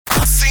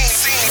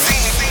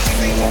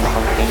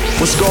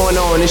What's going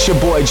on? It's your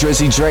boy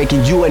Drizzy Drake,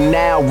 and you are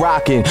now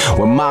rocking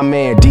with my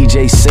man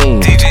DJ Scene.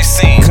 DJ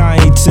Scene.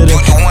 Kanye to the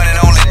one and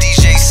only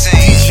DJ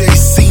Scene. DJ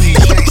Scene.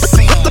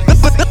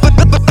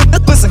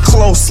 Listen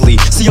closely,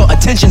 so your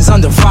attention's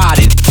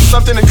undivided.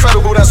 Something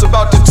incredible that's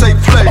about to take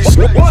place.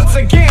 Once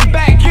again,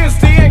 back is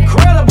the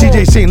incredible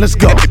DJ Scene, let's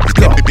go. Let's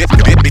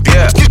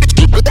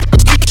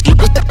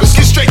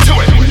get straight to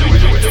it.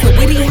 So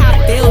witty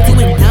hot bill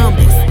doing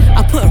numbers.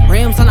 I put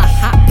rims on a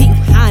hot pink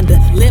Honda.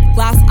 Lip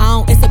gloss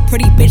on, it's a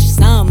pretty bitch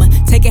summer.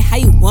 Take it how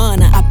you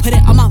wanna, I put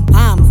it on my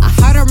mama. I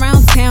heard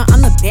around town,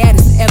 I'm the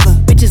baddest ever.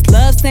 Bitches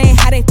love saying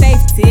how they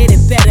face did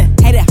it better.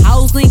 Hated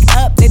hoes link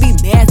up, they be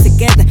mad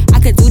together. I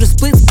could do the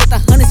splits with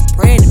 100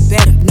 spread and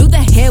better. Knew the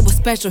head was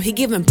special, he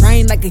giving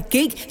brain like a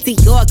geek.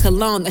 Dior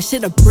cologne, that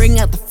shit'll bring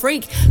out the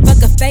freak.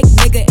 Fuck a fake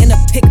nigga and a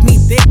pick me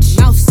bitch.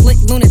 Mouth slick,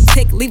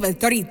 lunatic, leave a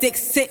dirty dick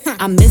sick.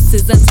 I'm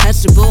Mrs.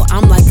 Untouchable,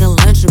 I'm like a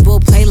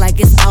lunchable. Play like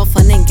it's all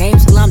fun and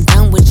games till I'm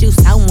done with you.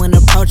 So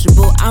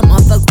unapproachable, I'm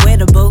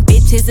unfuckwittable.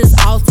 Bitches is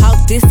all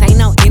talk, this ain't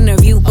no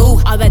interview.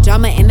 Ooh, all that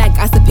drama and that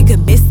gossip, you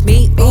could miss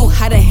me. Ooh,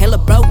 how the hell a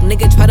broke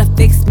nigga try to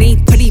fix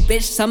me? Pretty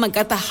bitch, summer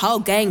got the whole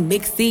gang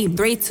mixy.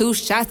 3-2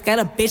 shots, got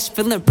a bitch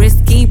feeling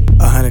risky.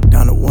 100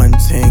 down to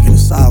 110, get it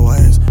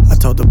sideways. I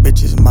told the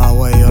bitches my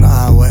way or the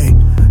highway.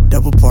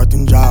 Double parked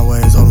in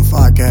driveways on them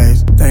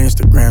 5Ks. Their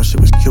Instagram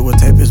shit was cute, we'll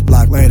tape his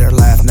block later.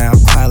 Laugh now,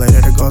 cry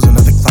later, there goes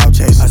another cloud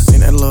chase. I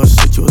seen that little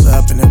shit you was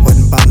up and it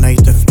wasn't about nice.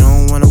 If you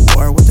don't want a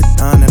war with the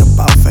done and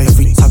about face.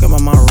 We talking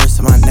about my wrist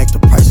and my neck, the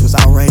price was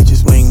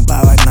outrageous. Wing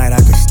by at night,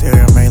 I could stare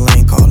at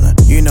Maylene calling.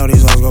 You know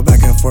these hoes go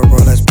back and forth, bro,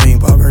 that's ping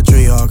poker,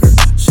 tree hogger.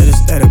 Shit is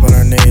static, but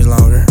her knees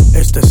longer.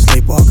 It's the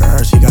sleepwalker,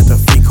 her, she got the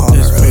feet caller.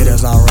 This beat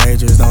is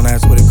outrageous, don't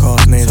ask what it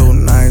costs, nigga.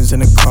 2 9s in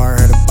the car,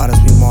 heard about us,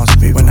 we moss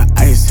people. When the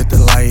ice hit the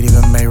light,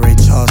 even May Ray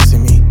Charles see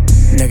me.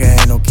 Nigga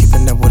ain't no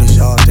keeping up with it,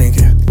 y'all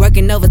thinking.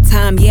 Working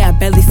overtime, yeah, I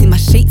barely see my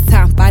sheets.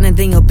 Time finding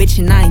than your bitch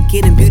and I ain't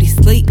getting beauty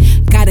sleep.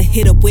 Gotta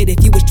hit up with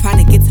if you was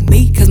trying to get to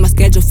me. Cause my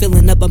schedule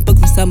filling up, I'm booked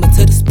from summer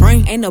to the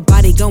spring. Ain't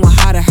nobody going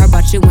harder, heard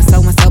about you and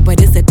so,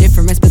 but it's a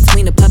difference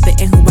between the puppet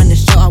and who run the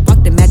show. I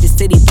walk the Magic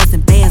City,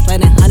 busting bands,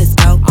 letting hundreds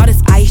go. All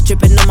this ice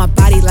dripping on my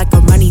body like a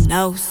runny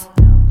nose.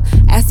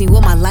 Ask me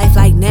what my life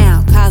like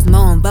now.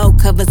 Cosmo and Vogue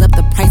covers up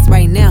the price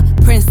right now.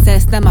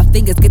 Princess, snap my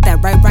fingers, get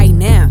that right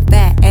now.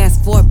 Fat ass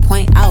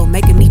 4.0,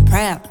 making me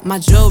proud. My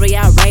jewelry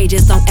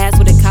outrageous, don't ask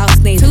what it costs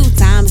me. 2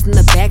 times in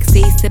the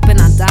backseat, sipping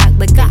on dark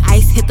liquor.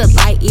 Ice hit the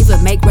light,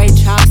 even make Ray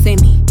Charles see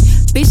me.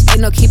 Bitch,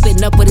 ain't no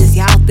keeping up with this,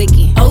 y'all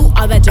thinking. Oh,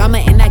 all that drama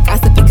and that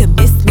gossip, you could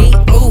miss me.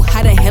 Ooh,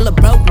 how the hell a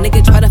broke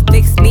nigga try to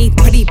fix me?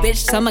 Pretty bitch,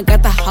 summer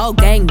got the whole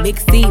gang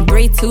mixy.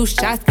 3-2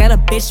 shots, got a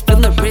bitch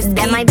feeling risky.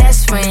 That my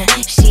best friend,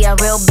 she a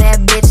real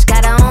bad bitch,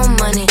 got her own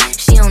money.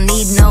 She don't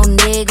need no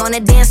nigga on the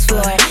dance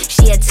floor.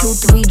 She had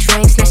 2-3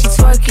 drinks, now she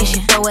twerking. She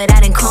throw it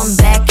out and come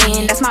back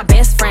in. That's my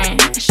best friend,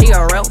 she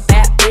a real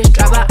bad bitch,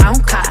 drive her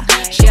own car.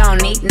 She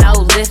don't need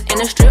no lift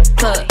in a strip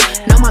club.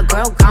 No, my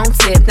girl gon'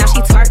 tip, now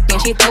she twerking.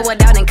 She throw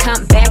it out and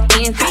come back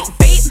in.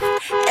 Beep,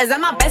 is that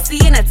my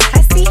bestie in a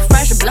testy?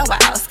 Fresh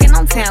blowout, skin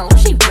on town,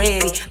 she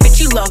ready. Bitch,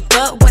 you look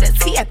good with a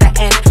T at the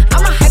end.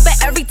 I'm a hyper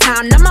every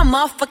time, not my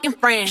motherfucking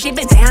friend. She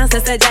been down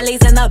since the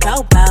jellies and the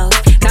bobos.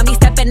 Now me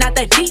stepping out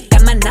the Jeep,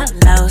 got my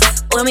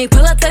nullos. When we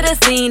pull up to the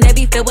scene, they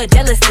be filled with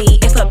jealousy.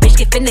 If a bitch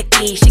get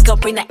finicky, she gon'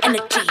 bring the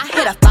energy. I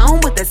hit a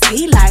phone with a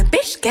T like,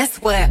 bitch, guess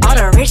what? All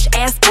the rich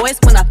ass boys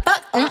wanna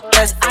fuck on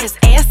us. I just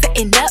ass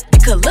sitting up, you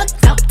could look,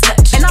 don't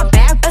touch. And I'm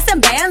back bustin'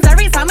 bands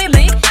every time we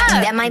link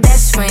up. That my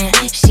best friend,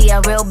 she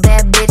a real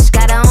bad bitch,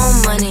 got her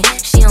own money.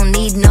 She don't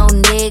need no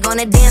nigga on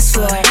the dance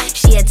floor.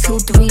 She had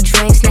 2-3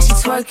 drinks, now she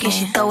twerking.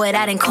 She throw it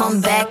out and come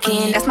back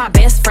in. That's my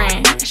best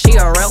friend, she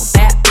a real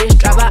bad bitch,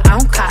 drive her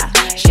own car.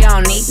 She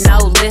don't need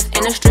no lift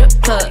in a strip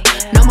club.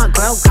 No, my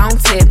girl gon'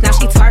 tip, now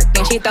she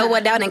twerking. She throw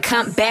it out and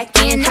come back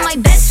in. That my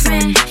best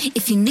friend,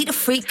 if you need a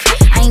freak,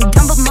 I ain't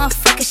dumb but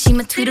motherfucker, she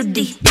my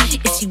Tweedledee.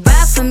 If she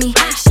ride for me,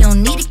 she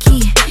don't need a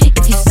key.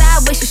 If you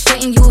sideways, she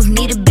straighten you if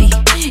need to be.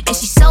 And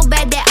she so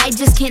bad that I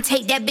just can't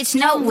take that bitch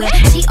nowhere.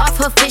 She off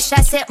her fish,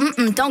 I said,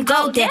 don't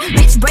go there.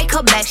 Bitch, break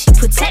her back, she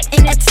protect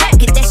and attack.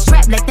 Get that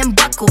strap, let them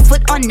buckle,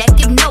 foot on neck,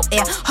 give no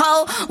air.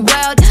 Whole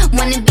world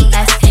wanna be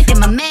us. Then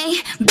my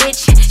main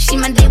bitch, she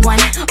my day one.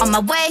 On my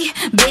way,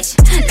 bitch,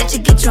 let you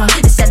get drunk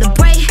and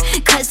celebrate.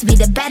 Cause we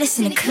the baddest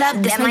in the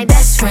club, that's my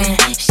best friend.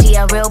 She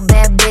a real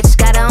bad bitch,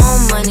 got her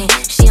own money.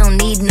 She don't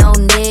need no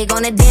nigga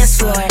on the dance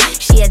floor.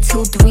 She had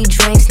 2-3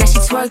 drinks, now she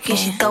twerking.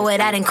 She throw it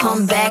out and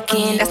come back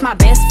in. That's my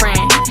best friend,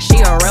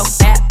 she a real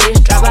bad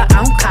bitch, drive her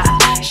own car.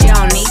 She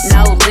don't need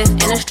no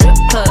lift in a strip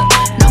club.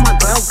 No, my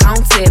girl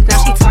gon' tip,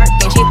 now she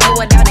twerking. She throw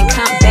it out and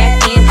come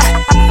back in.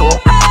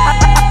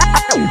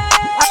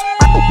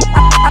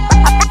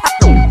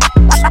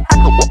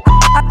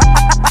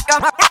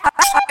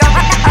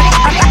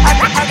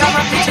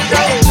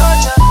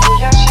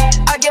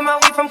 I get my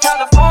weed from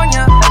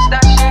California, that's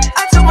that shit.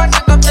 I took my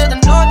chick up to the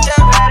north, yeah,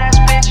 badass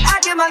bitch. I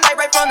get my light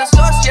right from the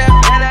source, yeah,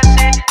 that's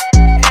it.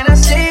 And I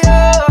see you,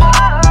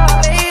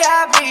 the way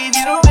I breathe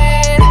you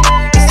in.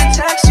 It's the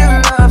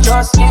texture of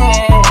your skin.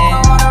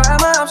 I wanna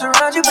wrap my arms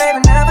around you.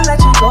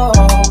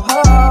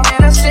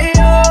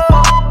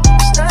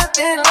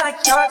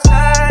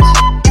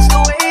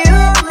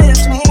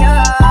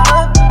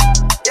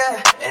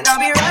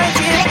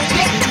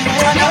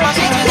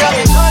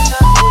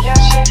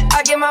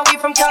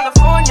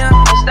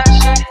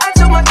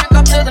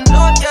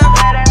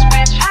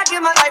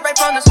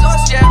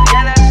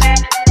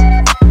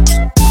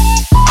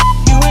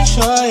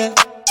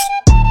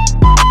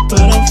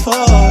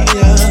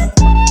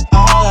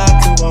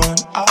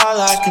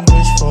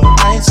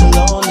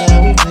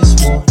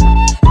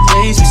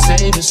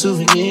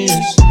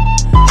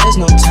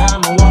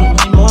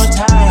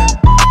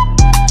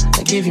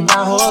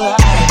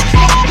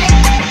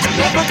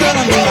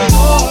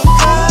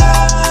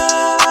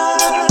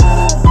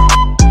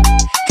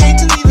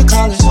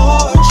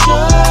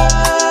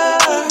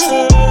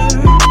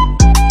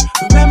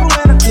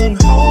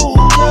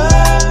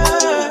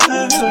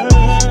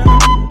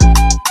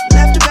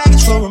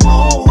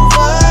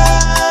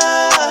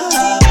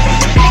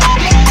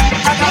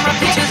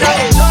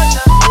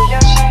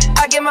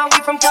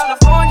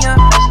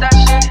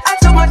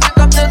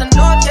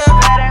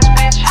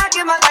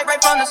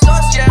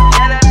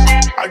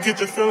 get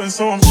the feeling,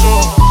 so I'm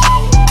sure.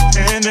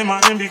 And in my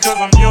end because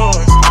I'm yours.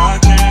 I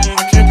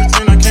can't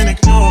pretend, I can't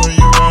ignore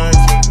you right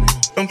from me.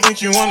 Don't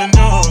think you wanna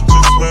know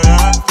just where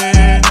I've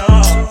been.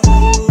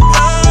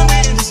 I'm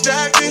being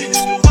distracted.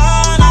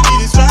 All I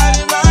need is right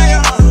in my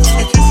arms.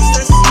 And kisses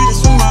that's the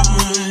sweetest for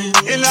mine.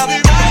 And I'll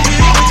be right here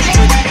with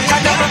you.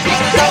 I got my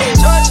peaches out in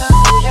Georgia.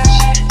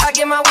 I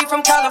get my weed from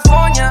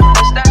California.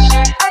 That's that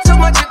shit. I took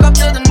my chick up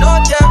to the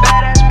north, yeah.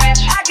 Badass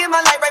bitch. I get my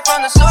light right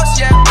from the source,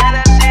 yeah. Yeah,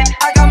 that's it.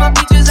 I got my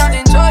peaches out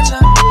in Georgia.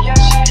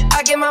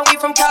 I get my weed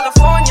from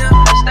California.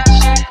 That's that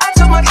shit. I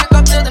took my chick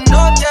up to the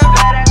north, yeah.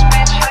 Badass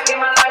bitch. I get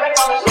my light right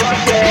from the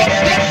source, yeah.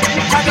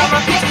 I got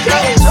my peaches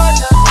out in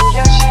Georgia.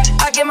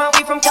 I get my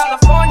weed from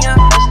California.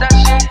 That's that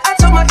shit. I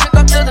took my chick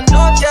up to the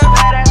north, yeah.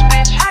 Badass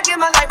bitch. I get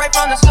my light right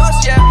from the source,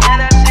 yeah. Yeah,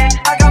 that's it.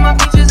 I got my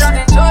peaches out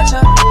in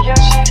Georgia.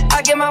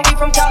 I get my weed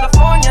from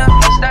California.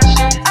 That's that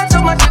shit. I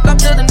took my chick up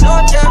to the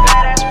north, yeah.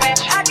 Badass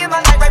bitch. I get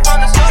my light right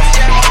from the source,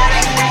 yeah.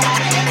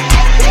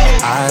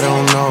 I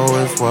don't know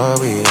if what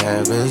we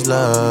have is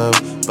love,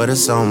 but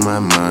it's on my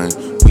mind.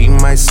 We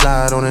might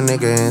slide on a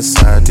nigga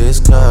inside this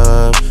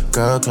club.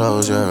 Girl,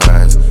 close your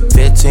eyes.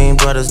 15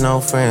 brothers, no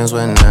friends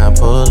when I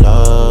pull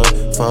up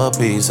for a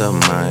peace of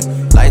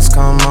mind. Lights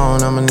come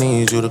on, I'ma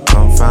need you to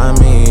come find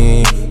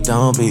me.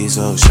 Don't be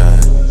so shy.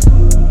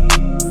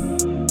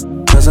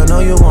 Cause I know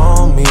you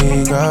want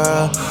me,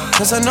 girl.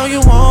 Cause I know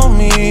you want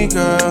me,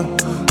 girl.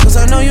 Cause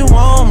I know you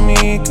want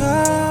me,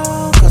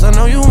 girl. Cause I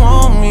know you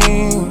want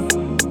me.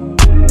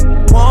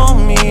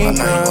 Want me,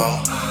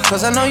 girl.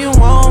 Cause I know you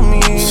want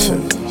me.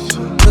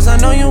 Cause I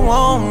know you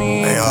want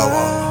me. They all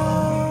want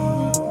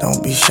me.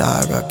 Don't be shy,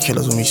 I got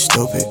killers with me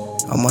stupid.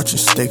 I'm watching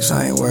sticks,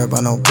 I ain't worried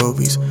about no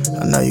groupies.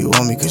 I know you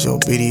want me cause your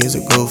BD is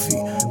a goofy.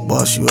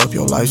 Boss you up,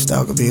 your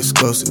lifestyle could be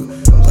exclusive.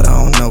 But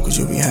I don't know cause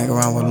you be hanging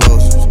around with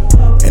losers.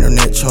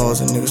 Internet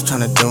trolls and niggas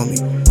tryna do me.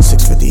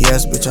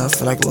 650S, bitch, I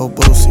feel like Lil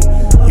Boosie.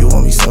 You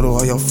want me, so do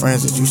all your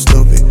friends, that you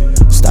stupid.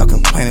 Stop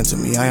complaining to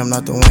me, I am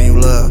not the one you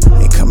love.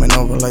 Ain't coming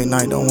over late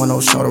night, don't want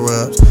no shoulder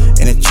rubs.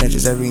 In the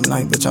trenches every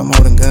night, bitch, I'm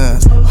holding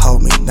guns.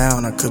 Hold me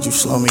down, or could you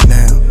slow me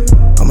down?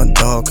 I'm a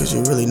dog, cause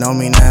you really know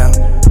me now.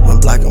 When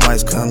black and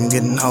whites come, you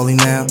getting holy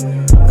now.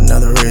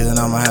 Another reason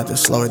I'ma have to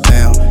slow it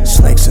down.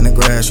 Snakes in the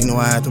grass, you know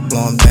I had to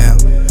blow them down.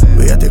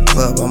 We at the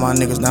club, all my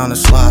niggas down the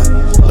slide.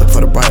 Look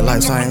for the bright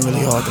lights, I ain't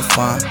really hard to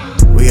find.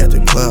 We at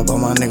the club, all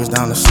my niggas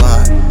down the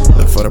slide.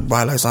 Look for the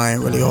bright lights, I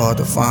ain't really hard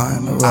to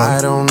find.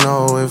 I don't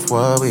know if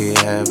what we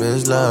have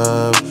is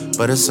love,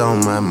 but it's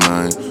on my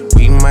mind.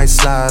 We might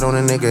slide on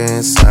a nigga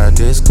inside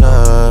this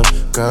club.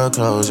 Girl,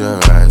 close your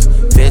eyes.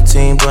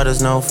 15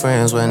 brothers, no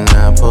friends when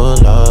I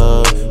pull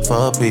up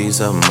for a peace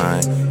of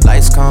mind.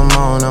 Lights come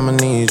on, I'ma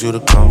need you to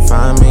come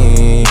find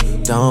me.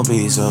 Don't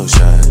be so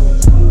shy.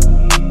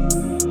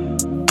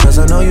 Cause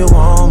I know you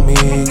want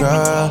me,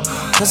 girl.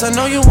 Cause I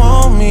know you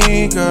want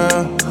me,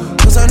 girl.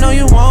 Cause I know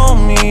you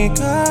want me,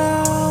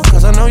 girl.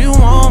 Cause I know you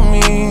want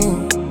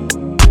me.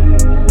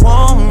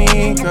 Want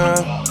me,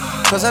 girl.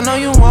 Cause I know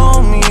you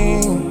want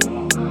me.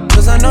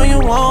 Cause I know you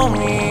want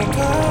me,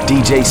 girl.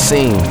 DJ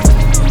Scene.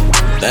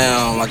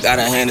 Damn, I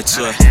gotta hand it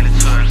to her.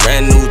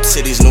 Brand new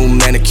titties, new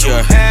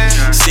manicure.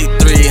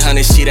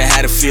 C300, she done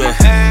had a feel.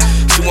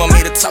 She want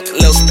me to talk a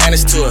little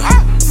Spanish to her.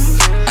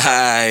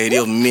 Ay,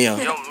 Dios mío.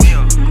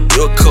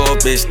 You a cold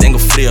bitch, tengo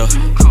frío.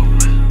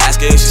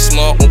 Ask her if she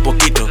smoke un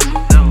poquito.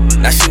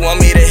 Now she want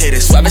me to hit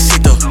it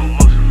suavecito.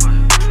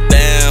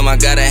 Damn, I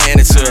gotta hand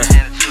it to her.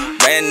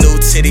 Brand new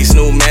titties,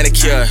 new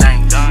manicure.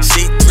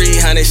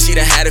 C300, she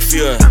done had a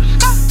feel.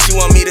 She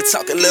want me to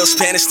talk a little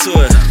Spanish to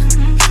her.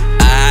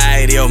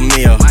 Ay, Dios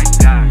mío.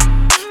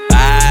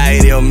 Ay,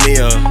 Dios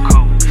mío.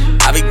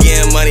 I be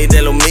getting money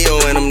de lo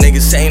mío, and them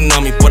niggas ain't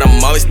on me, but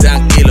I'm always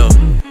tranquilo.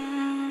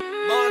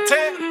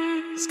 Montana,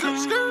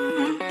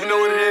 you know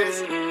what it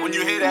is when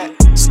you hear that.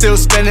 Still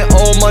spending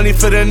old money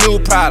for the new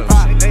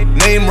problems.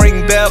 Name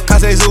ring bell,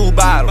 Casa Zoo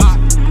bottles.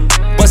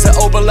 Bust it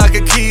open like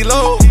a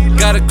kilo.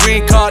 Got a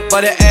green card,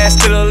 but her ass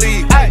to the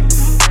league.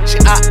 She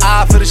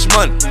eye for the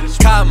shmoney.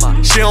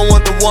 Kama, she don't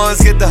want the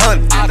ones, get the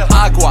honey.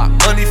 Agua,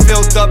 money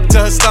filled up to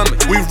her stomach.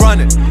 We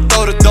running,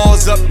 throw the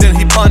doors up, then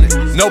he punted.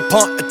 No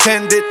pump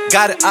attended,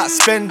 got it, I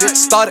spend it.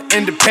 Started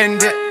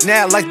independent,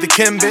 now like the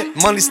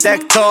Kimbit. Money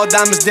stacked tall,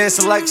 diamonds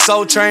dancing like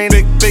Soul Train.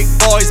 Big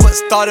boys,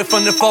 let's start it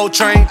from the 4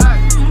 train.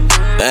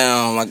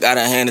 Damn, I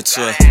gotta hand it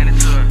to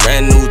her.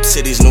 Brand new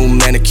titties, new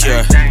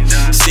manicure.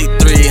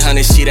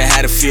 C300, she done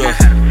had a feel.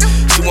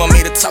 She want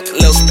me to talk a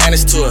little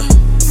Spanish to her.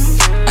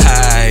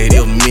 Ay,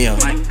 Dios mío.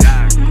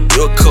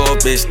 You a cold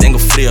bitch, tengo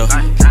frío.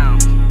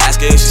 Ask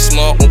her if she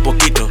smoke un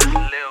poquito.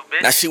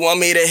 Now she want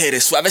me to hit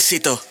it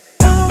suavecito.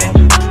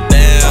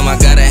 Damn, I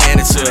gotta hand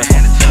it to her.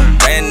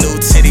 Brand new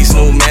titties,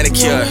 new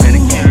manicure.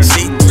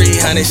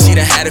 C300, she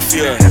done had a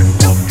feel.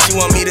 She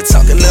want me to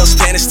talk a little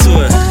Spanish to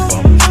her.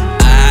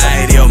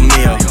 Ay, Dios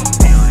mío.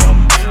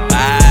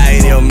 Ay,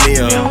 Dios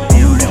mío.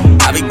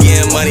 I be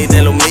getting money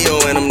de lo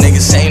mío, and them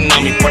niggas ain't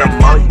on me, but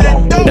I'm on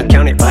that. Now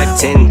count it 5,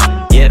 10,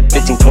 yeah,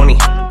 15, 20,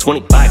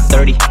 25,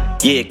 30.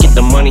 Yeah, get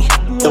the money,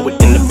 throw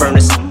it in the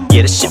furnace.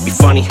 Yeah, this shit be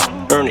funny.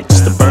 earn it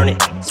just to burn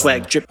it.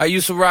 Swag drip. I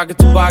used to rock a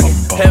toboggan,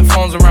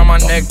 headphones around my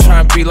neck,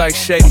 trying to be like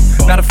Shady.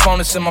 Now the phone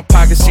that's in my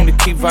pocket seem to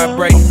keep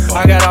vibrating.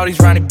 I got all these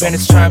Ronnie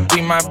Bennett's trying to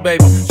be my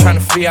baby, trying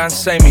to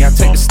fiancé me. I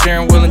take the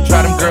steering wheel and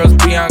drive them girls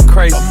beyond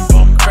crazy.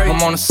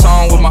 I'm on a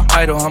song with my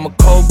idol. I'm a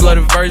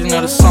cold-blooded version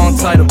of the song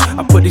title.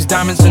 I put these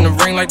diamonds in the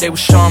ring like they were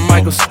Shawn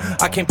Michaels.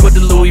 I can't put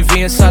the Louis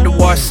V inside the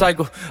wash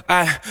cycle.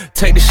 I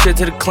take the shit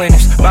to the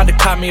cleaners. About to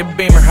cop me a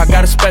Beamer. I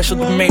got a special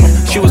demeanor.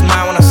 She was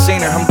mine when I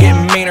seen her. I'm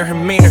getting meaner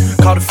and meaner.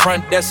 Call the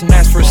front desk and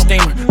ask for a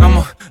steamer. I'm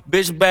a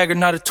bitch bagger,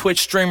 not a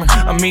Twitch streamer.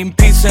 I'm eating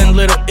pizza in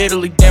Little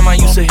Italy. Damn, I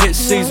used to hit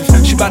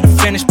Caesars. She about to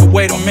finish, but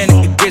wait a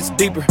minute, it gets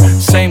deeper.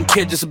 Same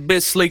kid, just a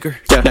bit sleeker.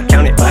 Yeah,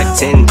 count it like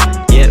 10,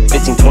 yeah,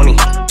 15, 20,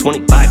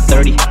 25,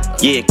 30.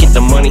 Yeah, get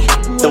the money,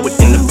 throw it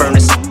in the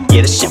furnace.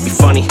 Yeah, this shit be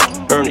funny,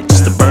 earn it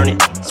just to burn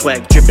it.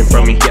 Swag dripping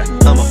from me, yeah,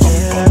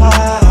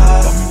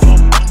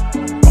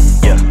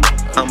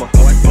 I'm a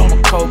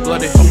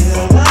cold-blooded.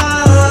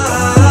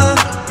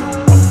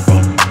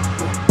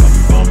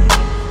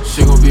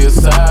 She gon' be a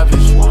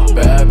savage,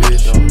 bad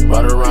bitch.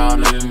 Ride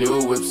around in a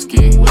new whip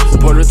ski.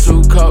 Pour her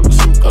 2 cups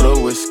of the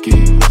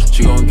whiskey.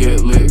 She gon'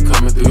 get lit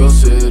coming through your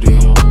city.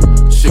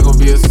 She gon'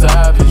 be a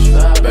savage,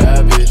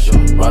 bad bitch.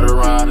 Ride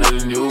around in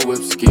a new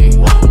whip ski.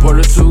 Pour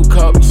her 2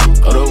 cups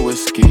of the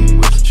whiskey.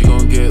 She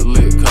gon' get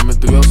lit coming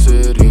through your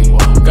city.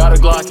 Got a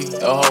Glocky,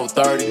 a whole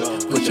 30.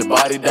 Put your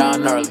body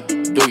down early,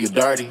 do you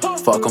dirty.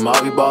 Fuck 'em,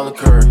 I'll be ballin'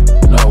 Curry.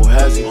 No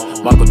hezzy,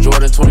 Michael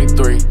Jordan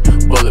 23,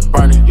 bullet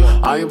burning.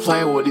 I ain't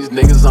playing with these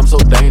niggas, I'm so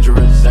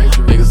dangerous.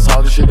 Niggas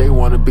talking shit, they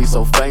wanna be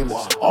so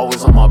famous.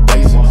 Always on my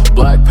basics.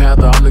 Black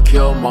Panther, I'm the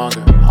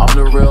Killmonger. I'm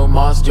the real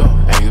monster.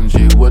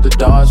 AMG with the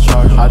Dodge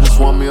Charger. I just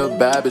want me a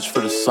bad bitch for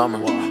the summer.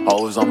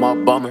 Always on my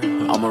bummer.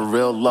 I'm a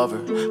real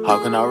lover. How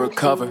can I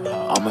recover?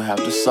 I'ma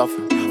have to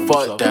suffer.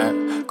 Fuck that.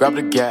 Grab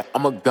the gat,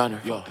 I'm a gunner.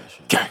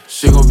 Gang.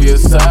 She gon' be a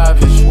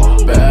savage,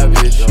 bad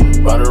bitch.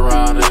 Ride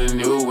around in a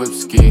new whip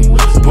ski.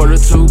 Pour her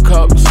 2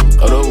 cups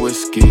of the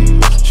whiskey.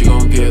 She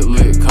gon' get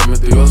lit coming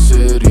through your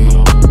city.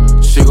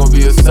 She gon'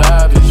 be a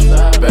savage,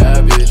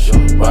 bad bitch.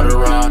 Ride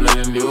around in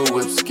a new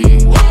whip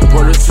ski.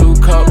 Pour her 2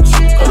 cups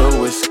of the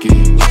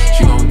whiskey.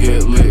 She gon'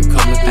 get lit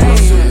coming through your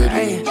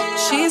city.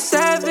 She a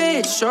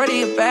savage,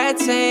 shorty a bad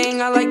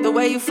thing. I like the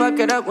way you fuck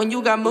it up when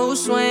you got mood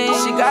swings.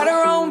 She got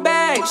her own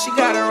bag, she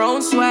got her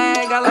own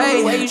swag. I like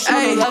the way you show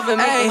me love and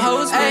make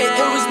hoes mad.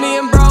 It was me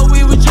and bro,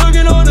 we was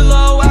jugging on the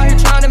low. Out here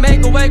trying to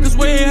make a way cause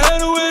we ain't had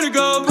nowhere to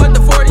go. Put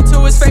the 40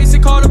 to his face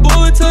and called a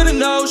bullet to the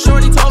nose.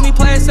 Shorty told me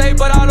play it safe,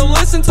 but I don't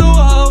listen to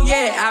a hoe.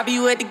 Yeah, I be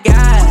with the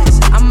guys,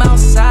 I'm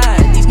outside.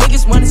 These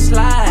niggas wanna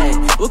slide,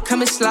 we'll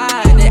come and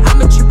slide. And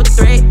I'm a triple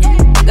threat,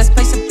 let's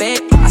place a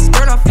bet. I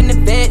skirt off in the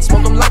bed,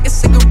 smoke them like a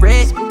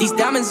cigarette. These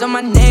diamonds on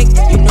my neck,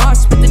 you know I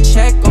spit the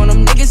check on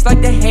them. Niggas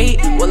like to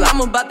hate, well I'm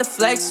about to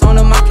flex on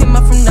them. I came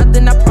up from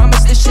nothing, I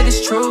promise this shit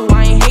is true.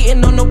 I ain't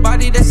hating on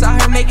nobody that's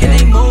out here making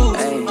they moves.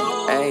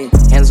 Ay,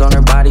 hands on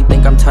her body,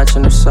 think I'm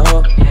touching her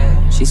soul.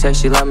 She said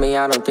she love me,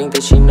 I don't think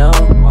that she know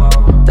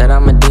that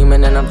I'm a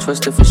demon and I'm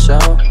twisted for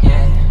show.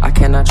 I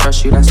cannot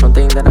trust you, that's one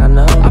thing that I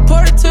know. I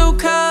poured her 2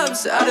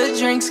 cups out of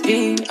drink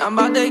ski. I'm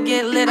about to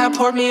get lit, I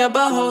poured me up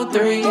a whole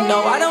 3.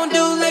 No, I don't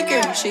do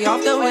liquor, she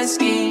off the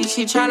whiskey.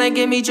 She tryna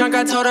get me drunk,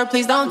 I told her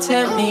please don't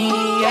tempt me.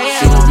 Yeah.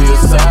 She gon' be a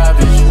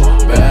savage,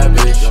 bad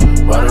bitch.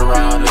 Ride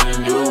around in a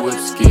new whip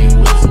ski.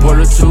 Pour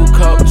her 2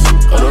 cups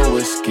of the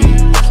whiskey.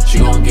 She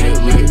gon'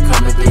 get lit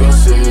coming through your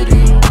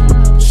city.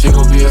 She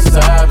gon' be a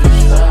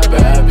savage,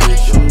 bad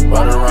bitch.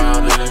 Ride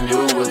around in a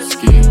new whip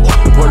ski.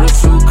 Pour her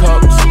 2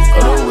 cups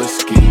of the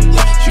whiskey.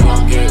 She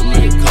gon' get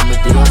lit coming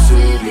through your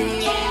city.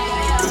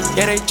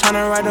 Yeah, they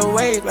tryna ride a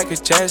wave like a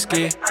jet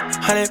ski.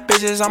 100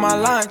 bitches on my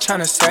line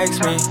tryna sex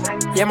me.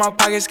 Yeah, my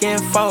pockets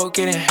getting full,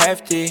 getting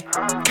hefty.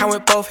 Count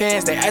with both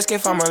hands, they ask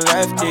if I'm a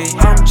lefty.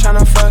 I'm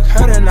tryna fuck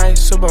her tonight,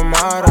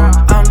 supermodel.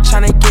 I'm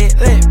tryna get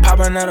lit, pop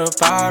another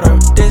bottle.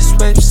 This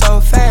whip so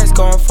fast,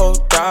 going full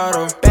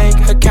throttle.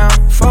 Bank account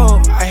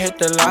full, I hit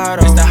the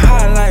lotto. It's the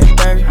highlight,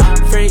 baby.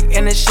 Freak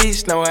in the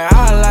sheets, know what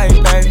I like,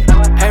 baby.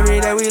 Every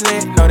day we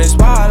lit, know this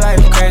wild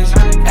life crazy.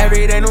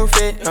 Every day new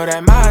fit, know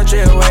that my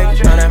drip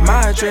wavy. Know that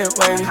my drip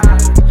wavy.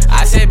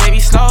 I said, baby,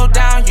 slow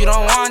down, you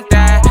don't want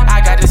that. I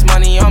got this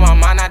money on my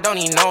mind, I don't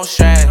need no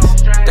stress.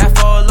 That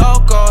for a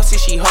loco, see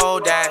she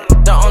hold that.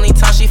 The only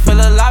time she feel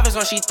alive is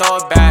when she throw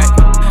it back.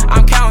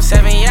 I'm counting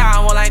 7, yeah, I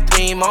want like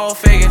 3 more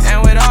figures.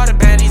 And with all the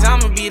baddies,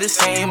 I'ma be the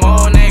same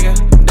old nigga.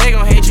 They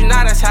gon' hate you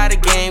now, that's how the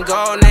game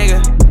go,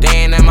 nigga.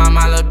 They ain't in my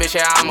mind, little bitch,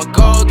 yeah, I'm a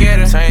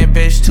go-getter. Turn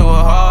bitch to a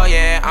hoe,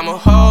 yeah, I'm a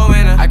hoe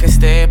winner. I can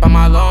stay by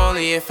my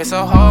lonely if it's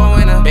a hoe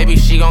winner. Baby,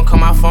 she gon' call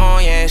my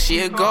phone, yeah, she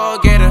a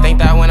go-getter. Think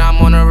that when I'm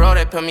on the road,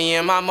 they put me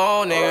in my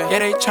mode, nigga. Yeah,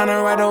 they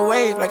tryna ride a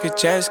wave like a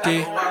jet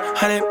ski.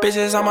 100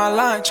 bitches on my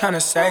line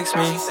tryna sex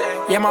me.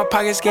 Yeah, my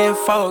pockets getting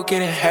full,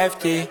 getting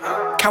hefty.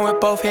 Count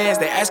with both hands,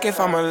 they ask if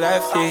I'm a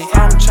lefty.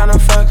 I'm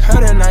tryna fuck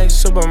her tonight,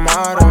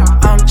 supermodel.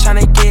 I'm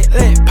tryna get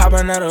lit, pop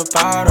another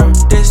bottle.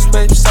 This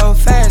whip so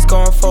fast,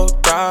 going full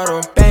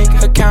throttle.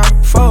 Bank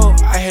account full,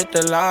 I hit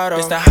hit the lotto.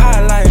 It's the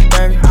high life,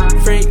 baby.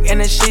 Freak in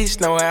the sheets,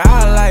 know what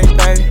I like,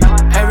 baby.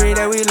 Every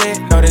day we lit,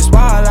 know this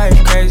wild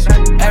life crazy.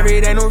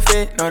 Every day new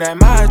fit, know that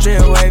my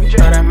drip wavy,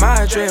 know that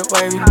my drip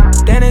wavy.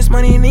 Then it's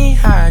money knee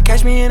high,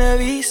 catch me in a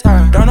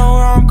Visa. Don't know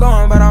where I'm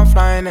going, but I'm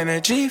flying in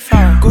a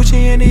G5.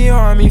 Gucci and Dior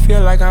on me,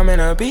 feel like I'm in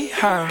a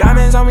beehive.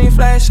 Diamonds on me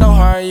flash so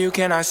hard, you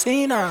cannot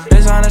see now.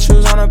 Designer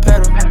shoes on a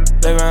pedal,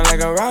 living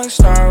like a rock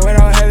star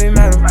without heavy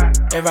metal.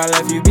 If I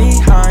left you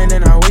behind,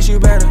 then I wish you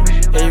better.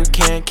 Yeah, you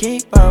can't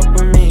keep up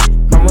with me,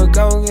 I'ma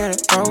go get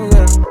it, go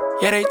get it.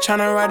 Yeah, they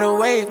tryna ride a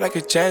wave like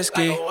a jet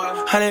ski.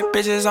 100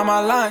 bitches on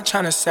my line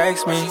tryna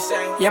sex me.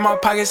 Yeah, my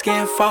pockets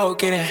getting full,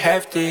 getting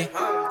hefty.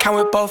 Count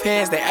with both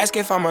hands, they ask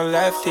if I'm a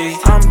lefty.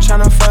 I'm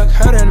tryna fuck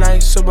her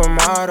tonight,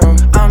 supermodel.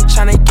 I'm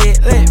tryna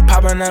get lit,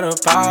 pop another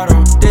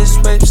bottle. This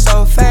whip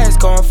so fast,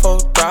 going full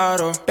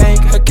throttle.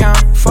 Bank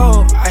account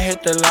full, I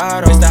hit the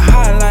lotto. It's the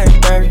high life,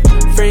 baby.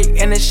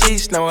 Freak in the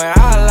sheets, know what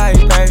I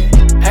like, baby.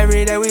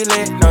 Every day we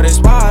lit, know this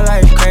wild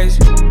life crazy.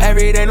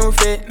 Every day new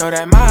fit, know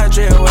that my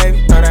drip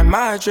wavy, know that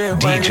my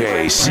drip wavy.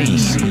 DJ C.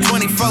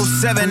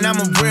 24/7, I'm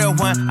a real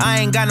one. I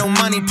ain't got no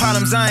money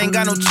problems, I ain't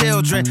got no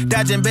children.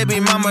 Dodging baby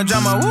mama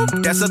drama,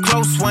 whoop, that's a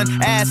close one.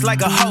 Ass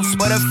like a host,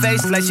 but her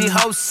face like she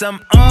hosts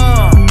some.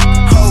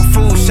 Whole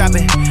food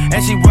shopping,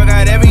 and she work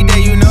out every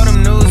day. You know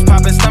them news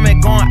popping,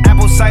 stomach on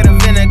apple cider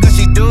vinegar.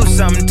 She do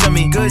something to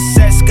me. Good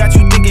sex got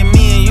you thinking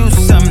me and you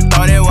something.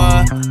 Thought it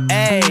was,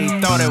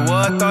 ayy, thought it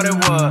was, thought it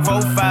was.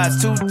 4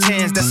 5s, 2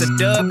 10s, that's a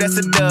dub, that's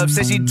a dub.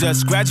 Said she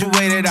just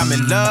graduated, I'm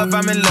in love,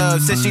 I'm in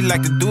love. Said she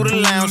like to do the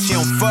lounge, she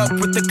don't fuck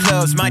with the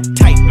clubs. My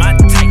type,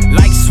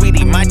 like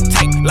Sweetie, my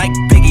type, like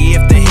Biggie.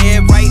 If the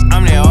head right,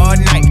 I'm there all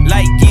night.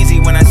 Like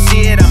Yeezy, when I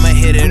see it, I'ma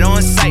hit it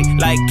on sight.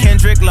 Like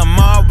Kendrick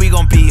Lamar, we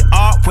gon' be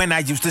art. When I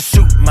used to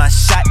shoot my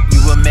shot, you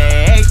a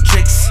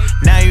matrix.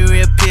 Now you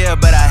reappear,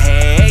 but I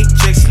hate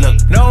tricks. Look,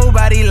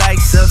 nobody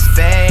likes a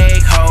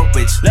fake hoe,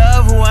 bitch.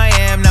 Love who I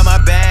am, not my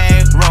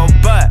bankroll,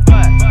 but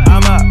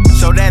I'm up,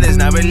 so that is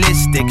not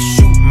realistic.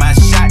 Shoot my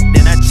shot,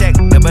 then I check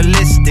the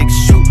ballistics.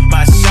 Shoot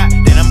my shot,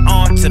 then I'm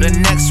on to the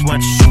next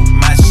one. Shoot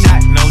my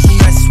shot, no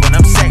stress when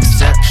I'm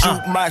sexing.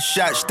 Shoot my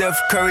shot, Steph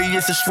Curry,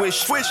 it's a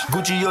swish.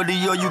 Gucci or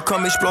Dior, you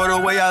come explore the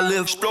way I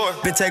live.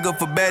 Been taken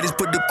for baddies,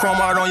 put the chrome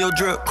out on your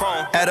drip.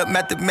 Add up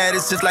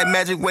mathematics, just like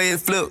magic, way it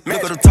flip.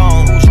 Look at the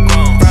tone,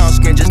 brown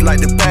skin, just like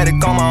the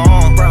paddock on my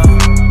arm.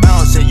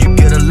 Bouncing, you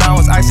get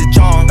allowance, icy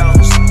charm.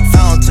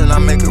 Fountain, I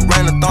make it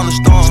rain, a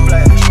thunderstorm.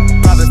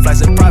 Private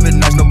flights and private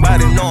nights,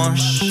 nobody knowing.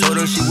 Told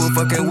her she was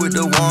fucking with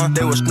the one,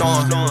 they was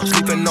snoring.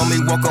 Sleeping on me,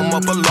 woke 'em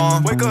up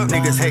alone.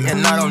 Niggas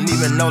hating, I don't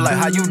even know like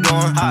how you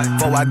doing.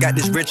 Before I got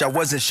this rich, I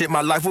wasn't shit,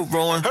 my life was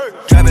ruined.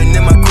 Driving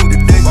in my coupe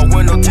today, my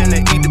window tint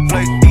and eat the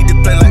plate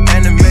like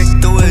anime.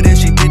 Threw it in,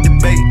 she did the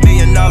bait. $1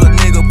 million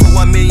nigga, put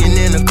 1 million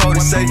in the code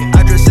to say.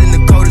 I dress in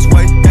the coldest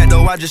way, that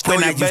though I just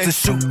when I used to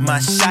shoot my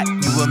shot,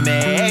 you a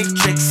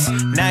matrix.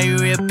 Now you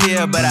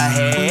reappear, but I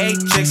hate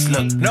tricks.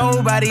 Look,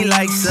 nobody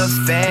likes a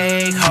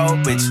fake hoe,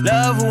 bitch.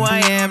 Love who I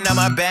am, not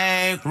my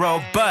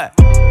bankroll, but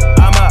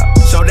I'm up,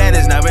 so that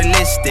is not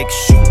realistic.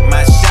 Shoot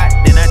my shot,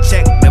 then I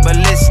check the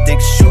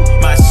ballistics. Shoot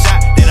my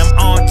shot, then I'm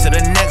on to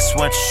the next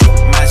one. Shoot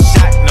my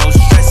shot, no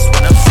stress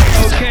when I'm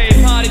sexing.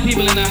 Okay, party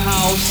people in the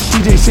house.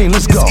 DJ Scene,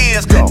 let's go. This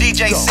is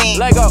DJ Scene.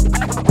 Let go.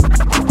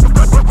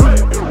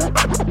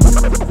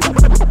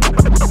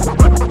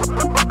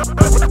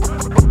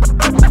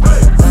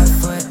 Left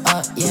foot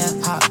up, yeah,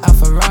 hop out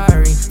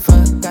Ferrari.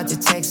 Forgot to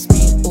text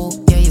me, ooh,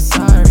 yeah, you're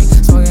sorry.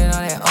 Smoking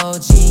on that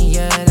OG,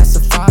 yeah, that's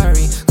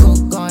Safari. Cool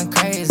going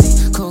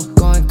crazy, cool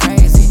going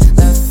crazy.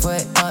 Left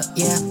foot up,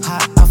 yeah,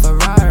 hop out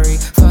Ferrari.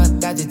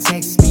 Forgot to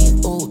text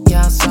me, ooh,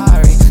 yeah, I'm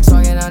sorry.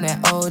 Smoking on that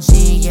OG,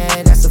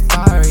 yeah, that's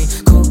Safari.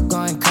 Cool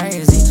going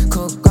crazy,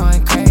 cool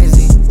going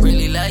crazy.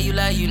 Really love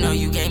you, know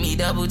you gave me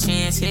double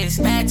chances.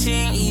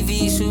 Matching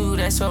EV shoe,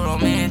 that's so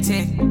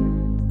romantic.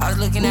 I was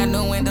looking out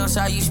the window,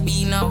 saw you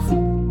speeding off.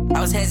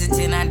 I was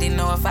hesitant, I didn't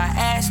know if I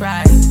asked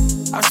right.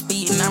 I was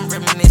speeding, I'm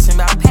reminiscing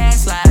about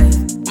past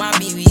lives. My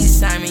BB is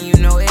Simon, you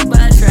know it, but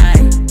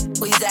right.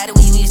 We was at it,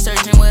 we was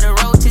searching where the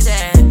roach is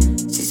at.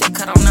 She said,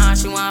 cut on now,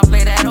 she wanna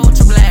play that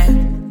ultra black.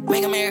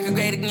 Make America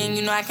great again,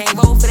 you know I can't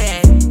vote for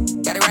that.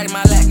 Got it right in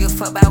my lap, give a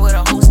fuck about with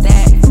a whole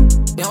stack.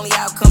 The only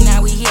outcome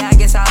now we here, I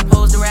guess I'll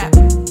pose the rap.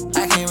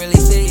 I can't really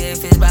feel it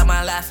if it's about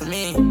my life for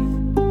me.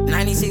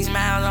 96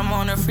 miles, I'm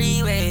on the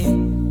freeway.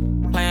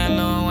 Playing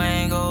Lil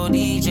Wayne, go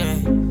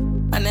DJ.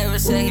 I never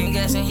second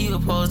guessing he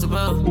was supposed to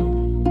blow.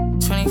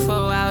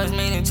 24 hours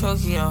made in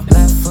Tokyo.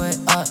 Left foot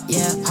up,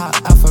 yeah, hop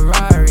out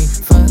Ferrari.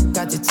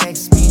 Forgot to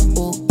text me,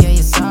 ooh, yeah,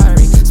 you're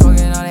sorry.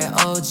 Smoking on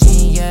that OG,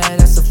 yeah,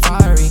 that's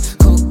Safari.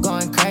 Cool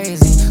going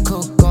crazy,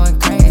 cool going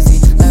crazy.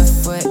 Left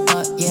foot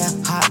up, yeah,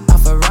 hop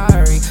out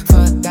Ferrari.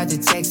 Forgot to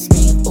text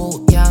me,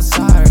 ooh, yeah, I'm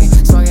sorry.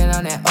 Smoking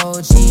on that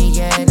OG,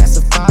 yeah, that's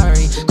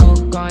Safari.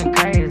 Cool going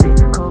crazy,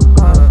 cool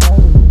going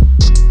crazy.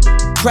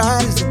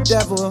 Pride is the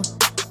devil.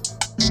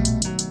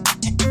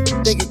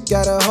 Think it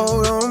got a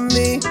hold on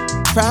me.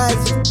 Pride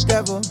is the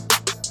devil.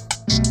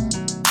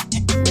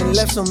 And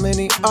left so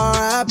many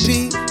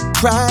R.I.P.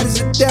 Pride is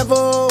the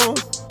devil.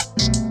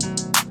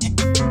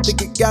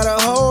 think it got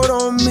a hold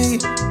on me.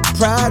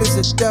 Pride is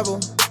the devil.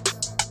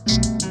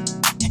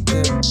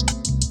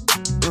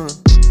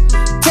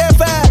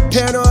 Terrified,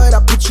 paranoid,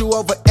 I put you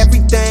over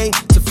everything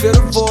to fill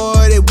the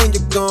void. And when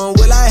you're gone,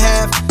 will I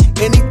have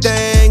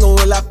anything or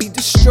will I be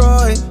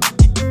destroyed?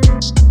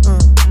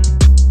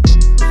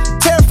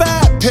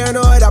 Terrified,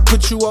 paranoid, I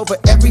put you over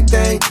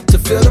everything to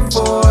fill the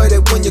void.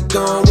 And when you're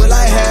gone, will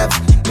I have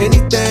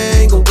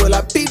anything or will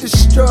I be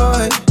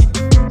destroyed?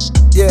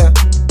 Yeah.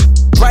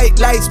 Bright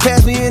lights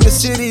pass me in the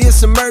city,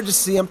 it's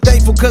emergency. I'm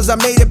thankful cause I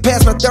made it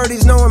past my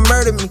 30s, no one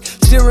murdered me.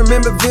 Still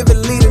remember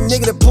vividly the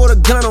nigga that pulled a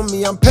gun on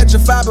me. I'm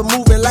petrified but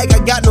moving like I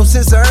got no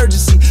sense of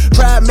urgency.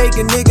 Pride make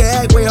a nigga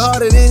act way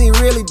harder than he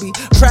really be.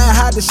 Pride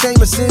hide the shame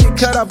of sin and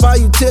cut off all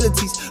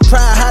utilities.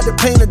 Pride hide the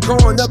pain of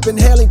growing up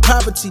inhaling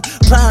poverty.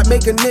 Pride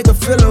make a nigga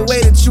feel a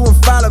way that you and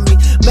follow me.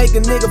 Make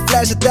a nigga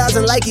flash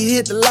 1,000 like he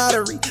hit the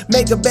lottery.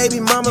 Make a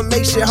baby mama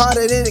make shit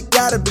harder than it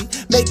gotta be.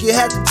 Make you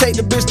have to take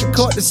the bitch to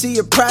court to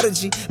see a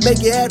prodigy.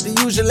 Make you have to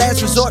use your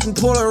last resort and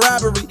pull a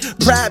robbery.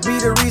 Pride be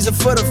the reason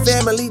for the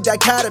family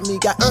dichotomy.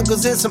 Got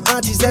uncles and some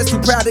aunties that's too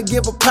proud to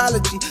give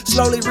apology.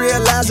 Slowly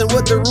realizing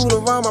what the root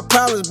of all my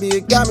problems be.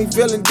 It got me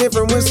feeling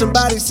different when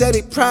somebody said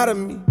they proud of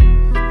me.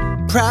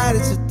 Pride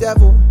is the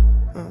devil.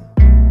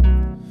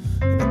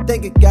 I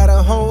think it got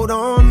a hold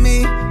on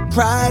me.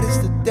 Pride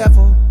is the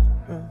devil.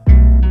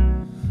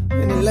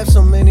 And it left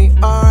so many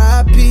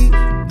R.I.P.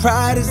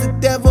 Pride is the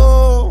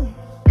devil.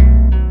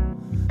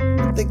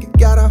 I think it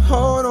got a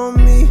hold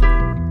on me.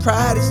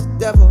 Pride is the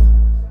devil.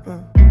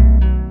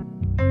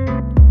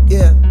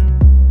 Yeah.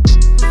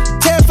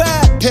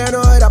 Terrified,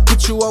 paranoid, I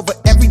put you over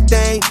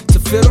everything to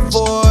fill the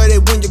void.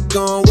 And when you're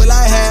gone, will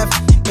I have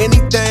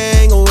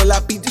anything or will I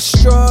be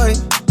destroyed?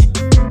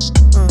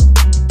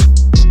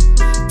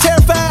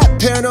 Terrified,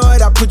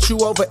 paranoid, I put you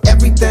over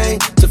everything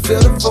to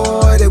fill the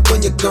void. And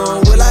when you're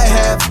gone, will I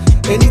have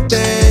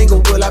anything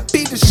or will I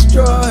be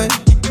destroyed?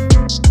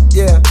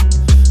 Yeah.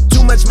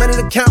 Too much money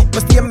to count,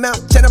 what's the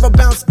amount? 10 of a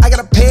bounce, I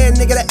gotta pay a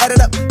nigga to add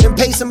it up. Then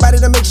pay somebody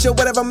to make sure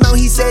whatever amount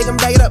he say, I'm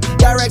back it up.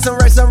 Got racks, I'm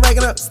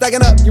racking up,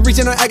 stacking up. You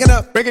reaching or acting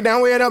up. Break it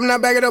down, weigh it up,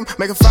 not back it up.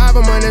 Make a 5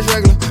 a month, that's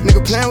regular.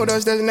 Nigga playing with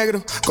us, that's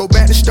negative. Go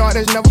back to start,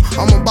 that's never.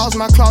 I'm a boss,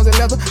 my closet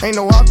leather. Ain't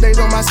no off days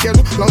on my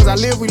schedule. Long as I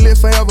live, we live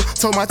forever.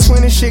 Told my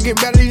twin and shit get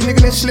better. These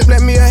niggas that slip,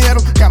 let me ahead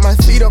them. Got my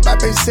feet up, I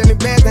pay 70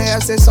 bands to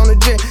have sex on the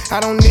jet. I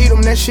don't need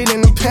them, that shit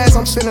in the past.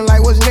 I'm feeling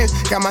like what's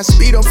next. Got my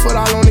speed up, foot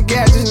all on the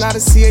gas, just not a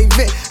CA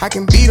vet. I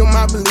can beat them,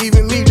 I believe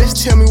in me.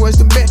 Just tell me what's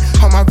the bet.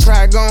 All my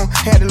pride gone,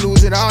 had to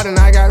lose it all, then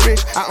I got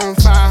rich. I own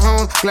 5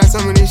 homes, glad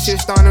some of this shit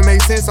starting to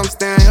make sense. I'm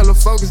staying hella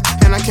focused,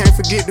 and I can't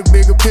forget the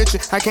bigger picture.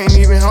 I can't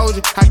even hold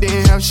you, I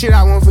didn't have shit,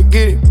 I won't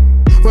forget it.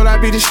 Will I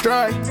be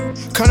destroyed?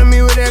 Come to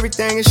me with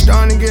everything, it's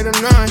starting to get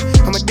annoying.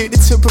 I'm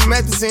addicted to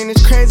promethazine,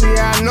 it's crazy,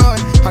 yeah, I know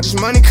it. All this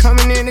money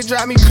coming in, it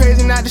drive me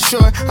crazy, not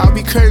destroy. I'll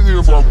be crazy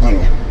if I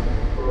broke.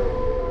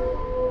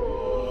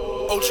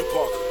 Ocean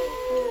Parker.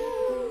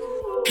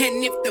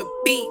 And if the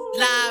beat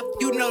live,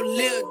 you know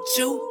Lil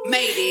Ju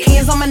made it.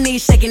 Hands on my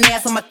knees, shaking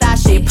ass on my thigh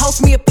shit.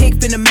 Post me a pic,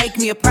 finna make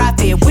me a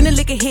profit. When the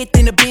liquor hit,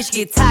 then the bitch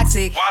get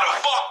toxic. Why the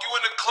fuck you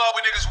in the club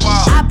with niggas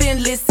wild? I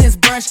been lit since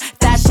brunch,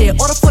 that shit.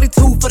 Order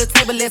 42 for the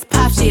table, let's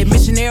pop shit.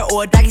 Missionary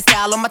or doggy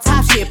style on my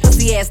top shit.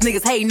 Pussy ass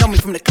niggas hating on me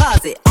from the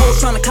closet.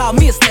 Hoes tryna call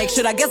me a snake,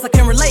 shit, I guess I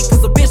can relate.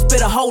 Cause a bitch spit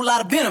a whole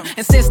lot of venom.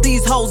 And since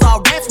these hoes all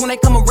rats, when they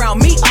come around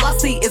me, all I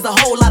see is a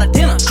whole lot of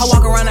dinner. I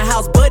walk around the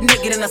house butt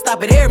naked and I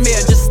stop at air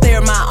mirror just to stare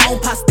at my own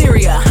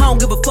posterior. I don't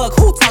give a fuck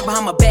who talk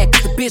behind my back,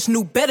 cause the bitch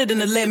knew better than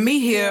to let me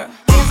hear.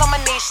 Hands on my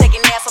knees,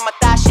 shaking ass on my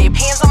thigh shape.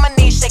 Hands on my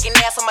knees, shaking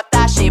ass on my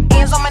thigh shape.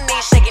 Hands on my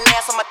knees, shaking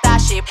ass on my thigh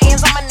shape.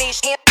 Hands on my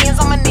knees, hands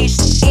on my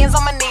knees, hands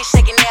on my knees,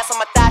 shaking ass on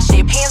my thigh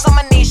shape. Hands on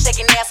my knees,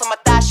 shaking ass on my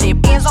thigh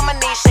shape. Hands on my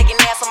knees, shaking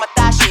ass on my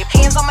thigh shape.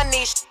 Hands on my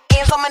knees,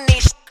 hands on my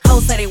knees.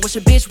 Hoes say they wish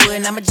a bitch would,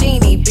 and I'm a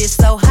genie. Bitch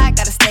so hot,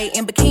 gotta stay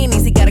in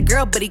bikinis. He got a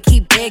girl, but he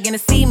keep begging to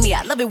see me.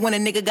 I love it when a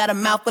nigga got a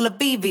mouth full of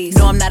BVs.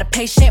 No, I'm not a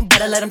patient,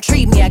 but I let him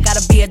treat me. I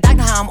gotta be a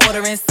doctor, how I'm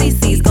ordering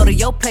CC's. Go to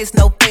your place,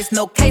 no face,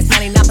 no case.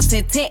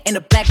 99% tint in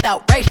a blacked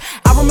out race.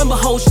 I remember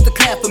hoes used to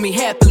clap for me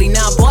happily.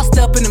 Now I'm bossed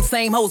up and them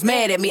same hoes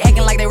mad at me.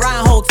 Acting like they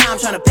riding whole time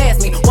trying to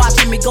pass me.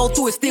 Watching me go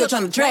through it, still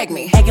trying to drag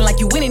me. Acting like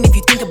you winning if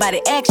you think about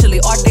it actually.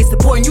 Are they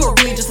supporting you or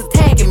really just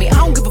attacking me? I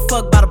don't give a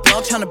fuck about a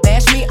blog trying to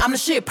bash me. I'm the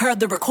shit per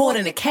the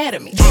Recording Academy.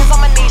 Hands on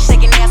my knees,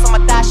 shaking ass on my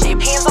thigh shape.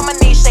 Hands on my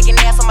knees, shaking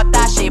ass on my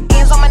thigh shape.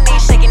 Hands on my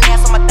knees, shaking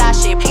ass on my thigh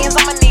shape. Hands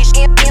on my knees,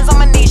 hands on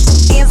my knees,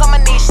 hands on my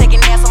knees,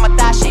 shaking ass on my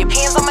thigh shape.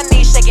 Hands on my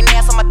knees, shaking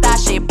ass on my thigh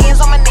shape. Hands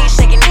on my knees,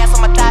 shaking ass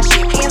on my thigh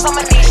shape. Hands on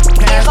my knees,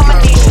 hands on my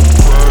knees.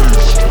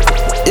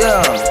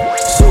 Yeah,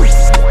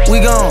 we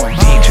gone.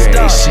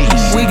 DJ C.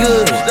 We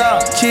good.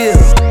 Chill.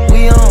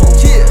 We on.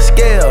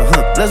 Scale.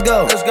 Let's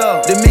go.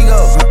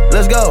 Domingo.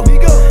 Let's go.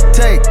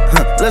 Take.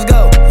 Let's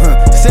go.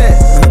 Set.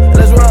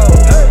 Let's roll.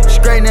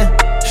 Straightening.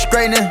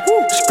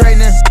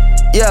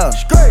 Yeah.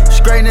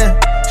 Straightening.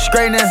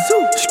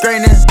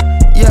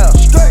 Yeah,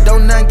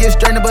 don't nothing get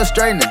straightening but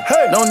straightening.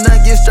 Don't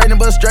nothing get straightening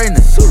but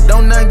straightening.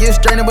 Don't nothing get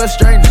straightening but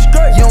straightening.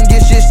 You don't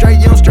get shit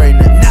straight, you don't straighten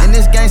it. In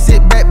this game,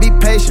 sit back, be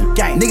patient.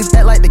 Niggas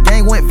act like the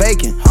game went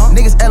vacant.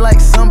 Niggas act like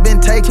some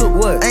been taken.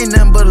 What? Ain't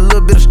nothing but a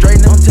little bit of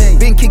straightening.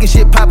 Been kicking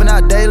shit popping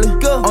out daily.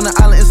 On the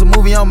island, it's a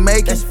movie I'm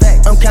making.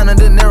 I'm counting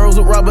De Niro's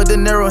with Robert De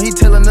Niro. He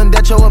telling them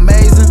that you're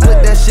amazing.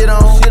 Put that shit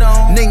on.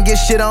 Nigga get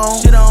shit on.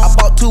 I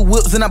bought 2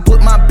 whips and I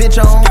put my bitch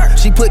on.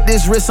 She put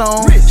this wrist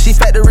on. She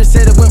factory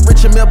said it went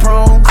rich and meal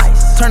prone.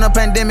 Turn a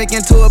pandemic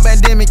into a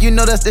pandemic. You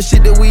know that's the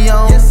shit that we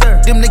on.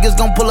 Them niggas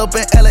gon' pull up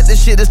and L at the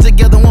shit that's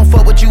together. Won't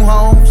fuck with you,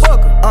 homes.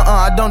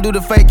 I don't do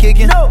the fake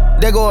kicking.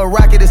 There go a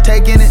rocket, it's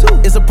taking it.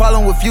 It's a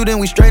problem with you, then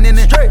we straightening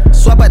it.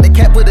 Swap out the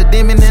cap, put a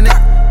demon in it.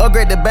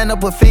 Upgrade the band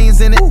up, put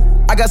fiends in it.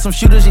 I got some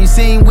shooters you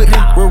seen with me.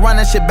 We'll run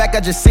that shit back, I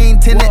just seen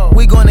tenant.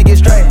 We gonna get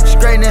straight.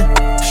 Straightening,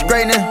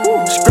 straightening,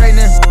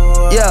 straightening.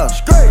 Yeah,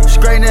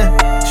 straightening,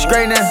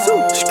 straightening,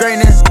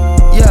 straightening.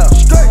 Yeah,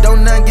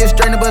 don't nothing get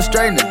straightening but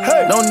straightening.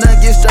 Don't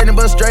nothing get straightening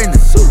but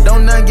straightening.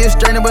 Don't nothing get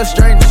straightening but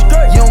straightening.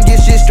 You don't get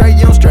shit straight,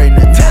 you don't straighten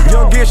it. You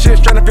don't get shit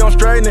straight if you don't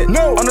straighten it.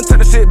 No. On the type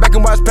to sit back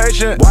and watch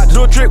patient.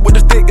 Do a trick with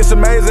the stick, it's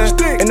amazing.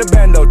 In the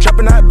bando,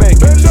 chopping out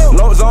bacon.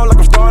 Loads on like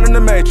I'm starring in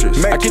the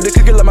Matrix. I keep the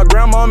cookie like my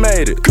grandma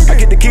made it. I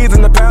get the keys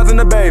and the pounds and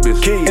the babies.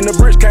 In the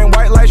bricks came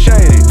white like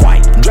shady.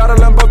 Drive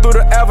the Lambo through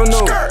the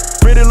avenue.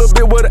 Pretty little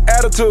bit with an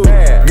attitude.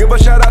 Give a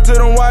shout out to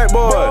them white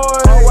boys.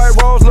 All white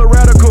rolls look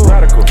radical.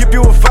 Keep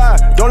you a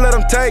 5, don't let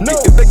them take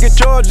it. If they get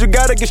charged, you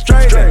gotta get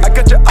straight. I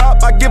got your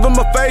op, I give them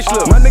a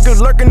facelift. My niggas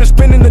lurking and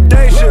spinning the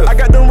day shift. I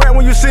got them rat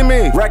when you see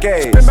me. Rack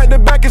A's. Spin back to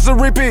back, it's a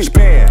repeat.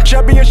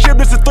 Championship,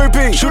 this a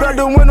 3-piece. Shoot out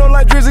the window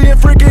like Drizzy and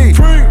Freaky.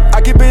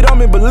 I keep it on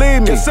me,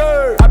 believe me. Yes,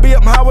 sir. I be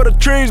up high where the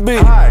trees be.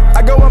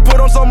 I go and put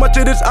on so much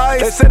of this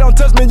ice. They say don't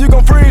touch me, you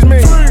gon' freeze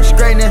me.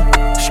 Straightening,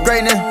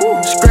 straightening,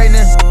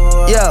 straightening.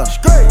 Yeah,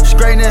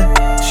 straightening,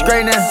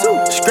 straightening,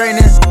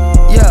 straightening.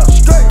 Yeah,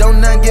 don't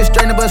nothing get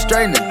straightening but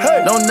straightening.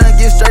 Don't nothing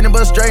get straightening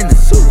but straightening.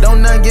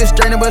 Don't nothing get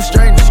straightening but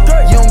straightening.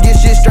 You don't get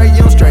shit straight, you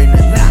don't straighten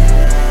it.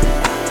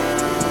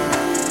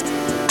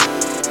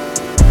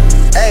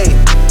 Hey,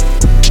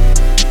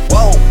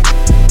 whoa.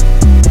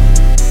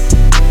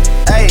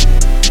 Hey,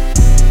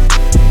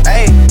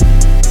 hey,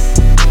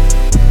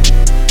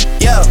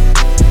 yeah.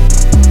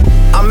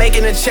 I'm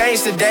making a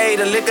change today.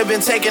 The liquor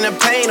been taking the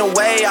pain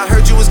away. I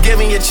heard you was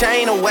giving your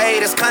chain away.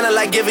 That's kinda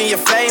like giving your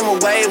fame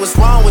away. What's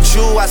wrong with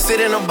you? I sit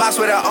in a box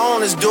where the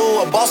owners do.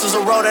 A boss is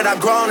a role that I've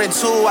grown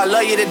into. I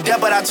love you to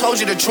death, but I told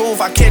you the truth.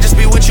 I can't just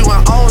be with you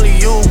and only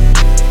you.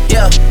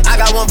 Yeah, I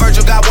got one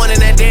Virgil, got one,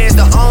 and that day is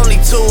the only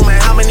 2,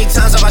 man. How many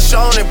times have I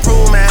shown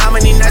improvement? How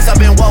many nights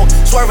I've been woke,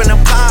 swerving the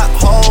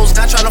potholes,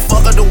 not trying to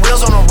fuck up the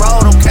wheels on the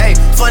road, okay?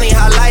 Funny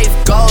how life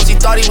goes, he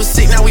thought he was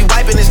sick, now we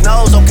wiping his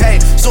nose,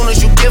 okay? Soon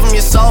as you give him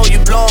your soul, you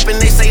blow up and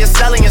they say you're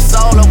selling your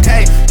soul,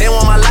 okay? They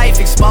want my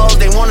life exposed,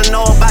 they wanna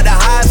know about the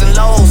highs and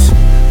lows.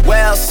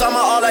 Well,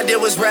 summer all I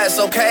did was rest,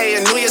 okay?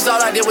 And New Year's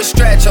all I did was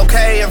stretch,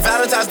 okay? And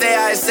Valentine's Day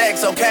I had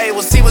sex, okay?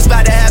 We'll see what's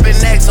about to happen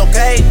next,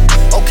 okay?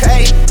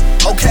 Okay,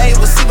 okay,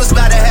 we'll see what's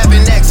about to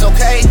happen next,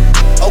 okay?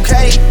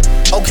 Okay,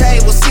 okay,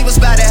 we'll see what's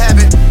about to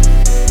happen.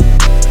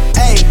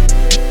 Hey,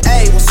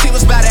 hey, we'll see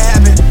what's about to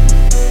happen.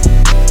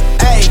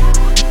 Hey,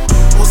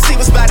 we'll see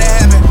what's about to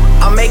happen.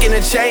 I'm making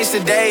a change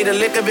today. The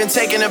liquor been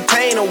taking the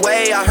pain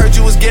away. I heard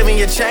you was giving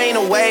your chain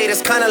away.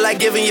 That's kinda like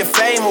giving your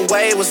fame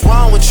away. What's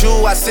wrong with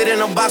you? I sit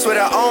in a box where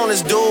the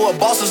owners do. A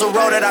boss is a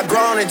role that I've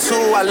grown into.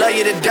 I love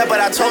you to death, but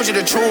I told you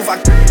the truth.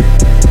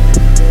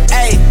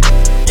 Hey,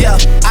 yeah,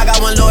 I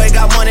got one lawyer,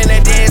 got one, and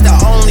that day is the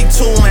only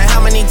 2, man.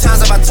 How many times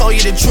have I told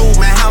you the truth,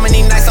 man? How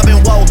many nights I've been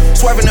woke,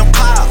 swerving them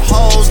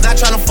potholes, not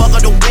trying to fuck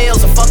up the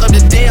wheels or fuck up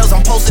the deals.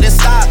 I'm posted in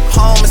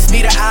Stockholm, it's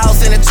me, the Owls,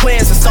 and the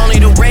twins. It's only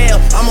the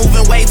real. I'm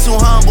moving way too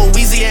humble.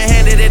 Weezy and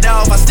handed it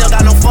off. I still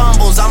got no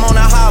fumbles. I'm on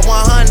a hot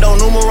 100,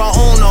 numero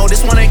uno.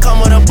 This one ain't come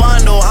with a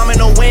bundle. I'm in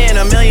the win,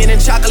 $1 million in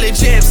chocolate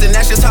chips, and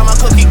that's just how my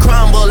cookie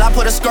crumble. I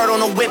put a skirt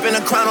on a whip and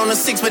a crown on a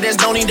 6, but there's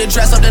no need to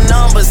dress up the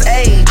numbers.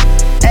 Ayy,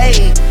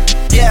 ayy.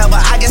 Yeah,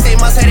 but I guess they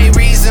must have their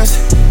reasons.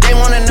 They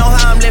wanna know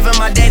how I'm living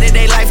my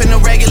day-to-day life in the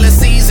regular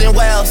season.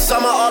 Well,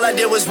 summer all I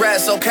did was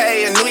rest,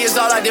 okay? And New Year's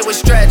all I did was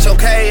stretch,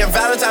 okay? And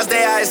Valentine's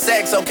Day I had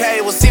sex, okay?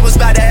 We'll see what's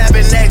about to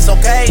happen next,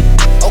 okay?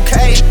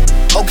 Okay,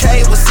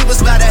 okay, we'll see what's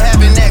about to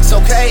happen next,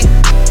 okay?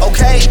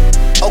 Okay,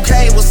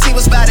 okay, we'll see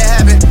what's about to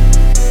happen.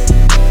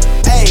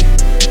 Hey,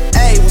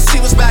 hey, we'll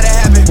see what's about to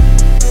happen.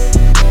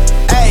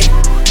 Hey,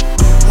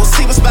 we'll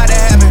see what's about to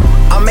happen.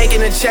 I'm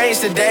making a change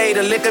today.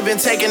 The liquor been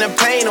taking the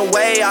pain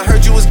away. I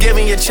heard you was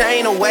giving your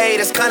chain away.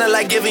 That's kinda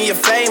like giving your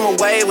fame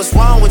away. What's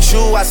wrong with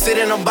you? I sit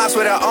in a box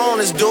where the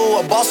owners do.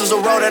 A boss is a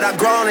role that I've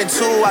grown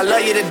into. I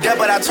love you to death,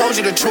 but I told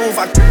you the truth.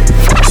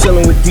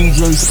 Chillin' with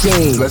DJ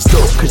Sing. Let's go.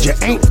 Cause you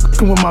ain't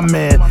f***ing with my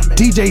man,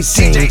 DJ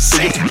Sing. DJ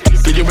Sing.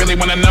 Do you really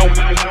wanna know?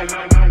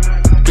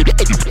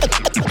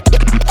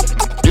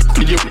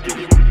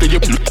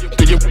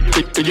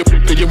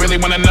 Do you really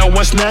wanna know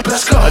what's next?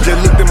 Let's go. I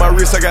just looked at my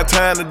wrist, I got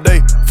time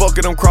today. Fuck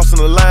it, I'm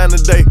crossing the line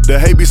today. The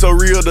hate be so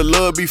real, the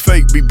love be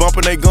fake. Be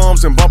bumping they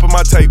gums and bumping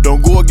my tape.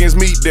 Don't go against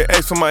me, they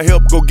ask for my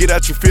help. Go get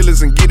out your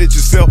feelings and get it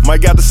yourself.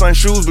 Might got the same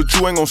shoes, but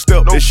you ain't gon'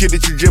 step. That shit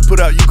that you just put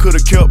out, you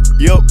could've kept.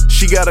 Yup,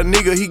 she got a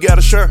nigga, he got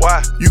a shirt.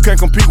 Why? You can't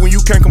compete when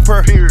you can't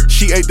compare.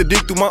 She ate the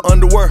dick through my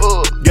underwear.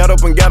 Got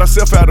up and got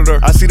herself out of there.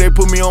 I see they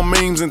put me on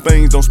memes and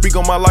things. Don't speak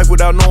on my life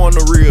without knowing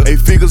the real. 8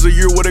 figures a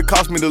year, what it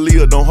cost me to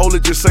live. Don't hold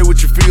it, just say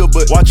what you feel.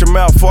 But watch your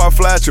mouth before I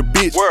fly at your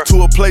bitch.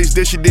 To a place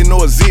that she didn't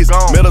know exists.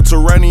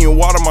 Mediterranean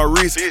water my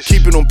wrist.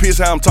 Keeping on piss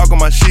how I'm talking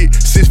my shit.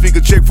 6-figure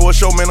check for a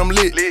show, man, I'm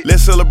lit.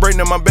 Let's celebrate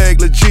now, my bag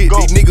legit.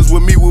 These niggas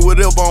with me with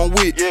whatever I'm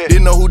with.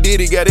 Didn't know who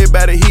did it, got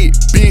everybody hit.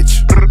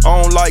 Bitch,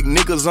 I don't like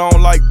niggas, I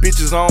don't like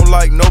bitches, I don't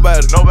like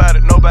nobody.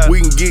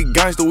 We can get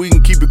gangster, we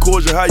can keep it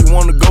cordial. How you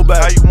wanna go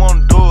back? How you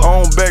wanna do it?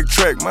 I don't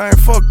backtrack, man,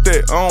 fuck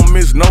that. I don't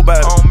miss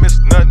nobody. I don't miss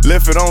nothing.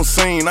 Left it on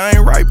scene, I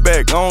ain't right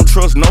back. I don't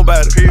trust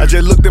nobody. I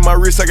just looked at my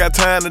wrist, I got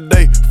time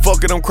today.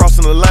 Fuck it, I'm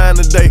crossing the line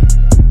today.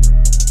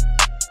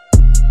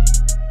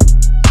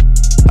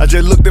 I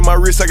just looked at my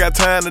wrist, I got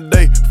time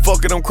today.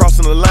 Fuck it, I'm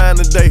crossing the line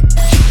today.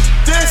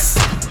 This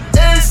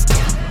is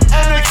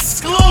an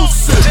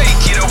exclusive.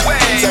 Take it away.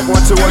 Check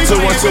 1 2 1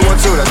 2 1 2 1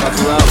 2. That's not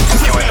too loud.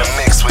 You in the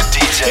mix with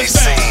DJ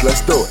Scene.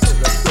 Let's do it.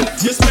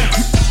 Just bounce.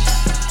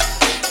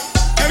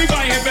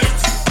 Everybody here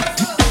bounce.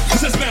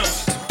 Just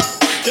bounce.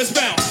 Just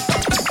bounce.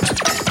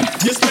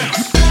 Just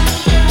bounce.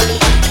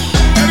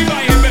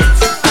 Everybody here bounce.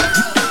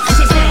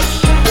 Just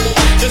bounce.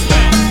 Just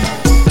bounce.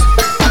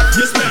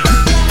 Just bounce.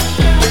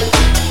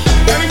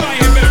 Everybody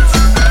here bounce.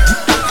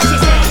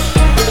 Just bounce.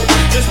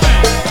 Just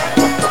bounce.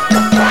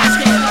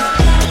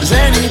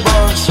 Zany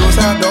boss,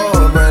 suicide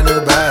door, brand new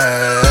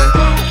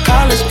bag.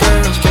 College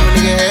girls, give a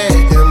nigga head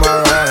in my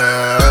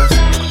eyes.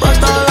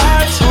 Rockstar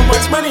life, so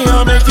much money,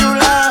 I'll make you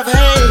laugh.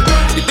 Hey,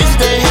 the bitch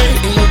they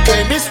hate, and you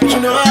can't miss what you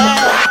know.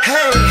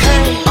 Hey,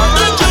 hey, off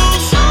the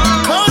juice,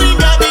 coding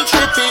got me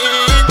tripping.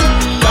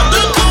 Got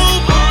the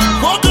coupe,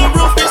 walk the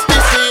roof is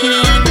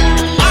missing.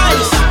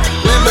 Ice,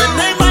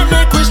 lemonade, my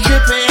neck was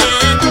tripping.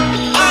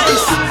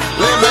 Ice,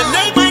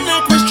 lemonade, my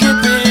neck was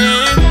tripping.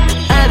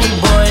 Addy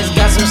boys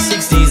got some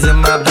 60s in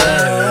my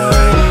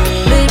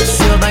bag. Lips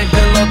sealed like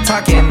pillow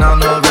talking on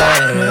the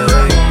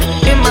bag.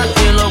 In my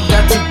earlobe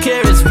got 2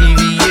 carats,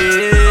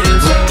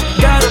 VVS.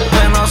 Got a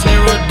penthouse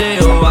near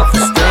Rodeo off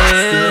the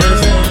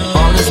stairs.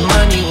 All this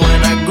money when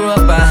I grew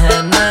up I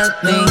had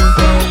nothing.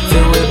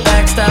 Filled with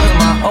backstabbing,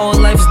 my whole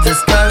life is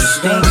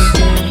disgusting.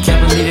 Can't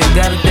believe it,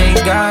 gotta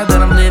thank God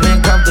that I'm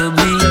living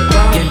comfortably.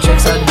 Get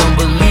checks I don't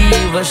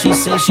believe, but she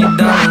said she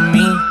done with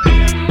me.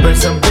 Burn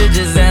some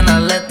bridges and I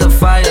let the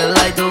fire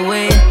light the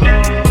way.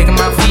 Kicking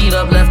my feet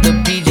up, left the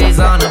PJs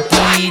on the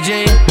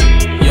PJ.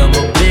 Yeah, I'm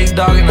a big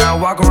dog and I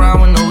walk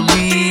around with no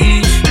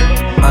leash.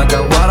 I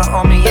got water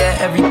on me, yeah,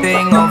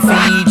 everything on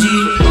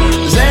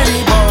Fiji.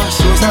 Zany boss,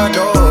 suicide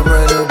door,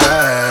 brand new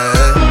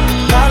bag.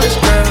 College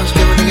girls,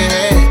 give a nigga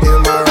head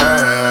in my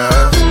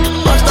eyes.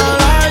 Rockstar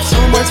life, so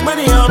much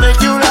money, I'll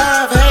make you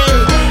laugh. Hey,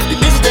 the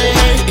bitch they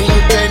hate, and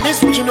you can't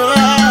miss what you know.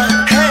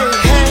 Hey,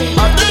 hey,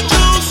 off the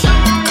juice,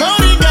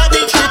 coding got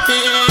me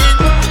tripping.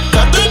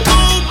 Got the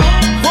coupe,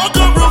 walk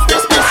the roof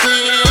is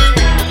missing.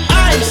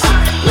 Ice,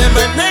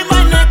 lemonade,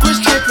 my neck was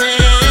tripping.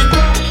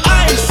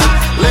 Ice,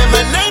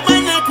 lemonade, my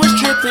neck was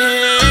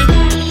tripping.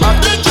 Off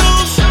the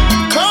juice,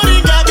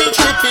 coding got me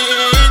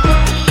tripping.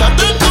 Got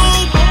the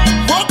coupe,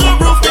 walk the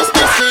roof is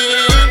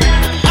missing.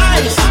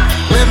 Ice,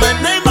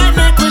 lemonade, my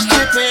neck was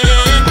tripping.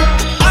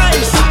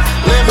 Ice,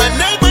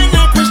 lemonade, my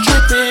neck was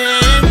tripping.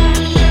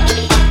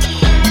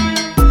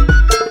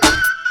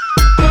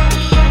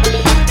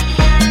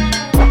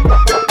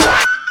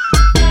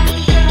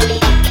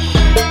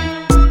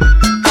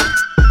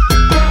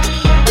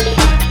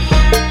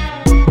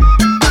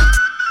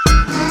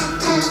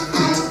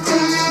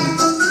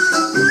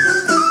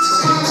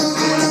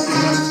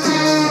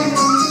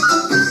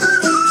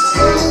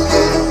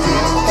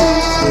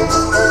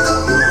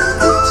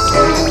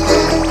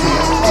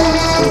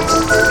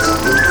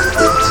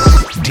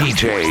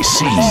 DJ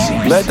C.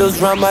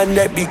 Medals round my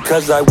neck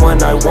because I won.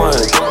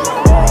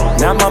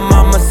 Now my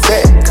mama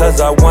set cause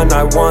I won.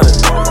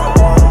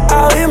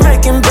 Out here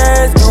making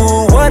bands,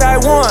 do what I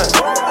want.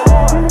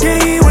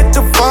 Get with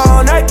the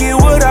phone, I get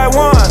what I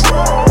want.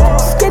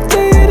 Skip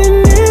the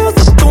hidden nails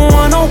up the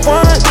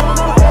 101.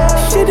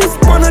 She just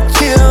wanna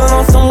chill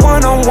on some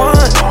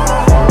one-on-one.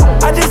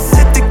 I just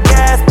hit the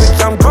gas,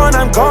 bitch, I'm gone.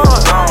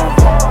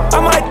 I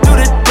might do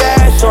the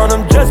dash on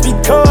them just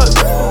because.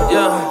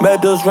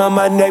 Medals round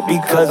my neck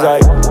because I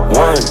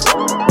won.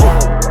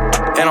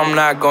 And I'm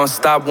not gonna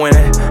stop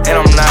winning, and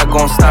I'm not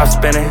gonna stop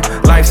spinning.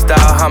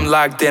 Lifestyle, I'm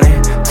locked in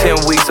it.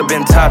 10 weeks, I've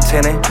been top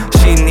 10ing.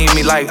 She need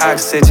me like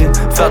oxygen.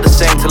 Felt the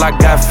same till I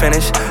got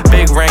finished.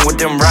 Big ring with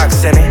them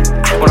rocks in it.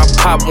 When I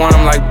pop one,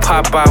 I'm like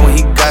Popeye when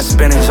he got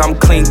spinach. I'm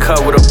clean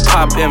cut with a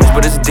pop image,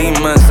 but it's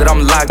demons that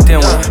I'm locked in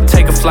with.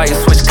 Take a flight and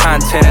switch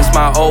content. It's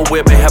my old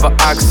whip and have an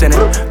ox in it.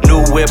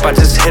 New whip, I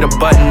just hit a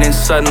button and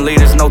suddenly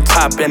there's no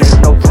top in it.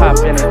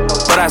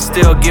 But I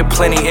still get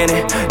plenty in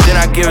it. Then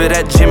I give it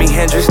that Jimi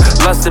Hendrix.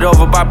 Lusted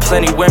over by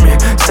plenty women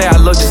say I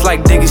look just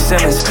like Diggy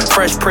Simmons.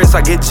 Fresh Prince,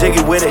 I get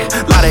jiggy with it.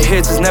 Lot of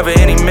hits, there's never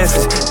any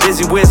misses.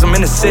 Dizzy Wiz, I'm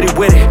in the city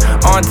with it.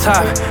 On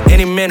top,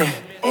 any minute.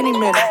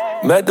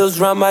 Medals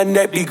round my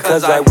neck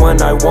because I won.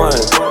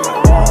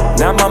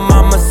 Now my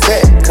mama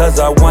set, cause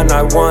I won.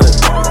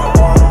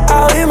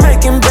 Out here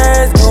making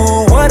bands, do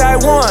what I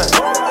want.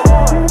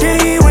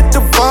 D with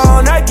the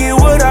phone, I get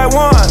what I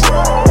want.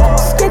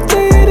 Skip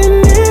the head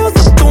and nails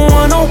up the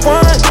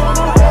 101.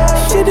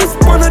 She just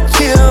wanna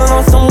chill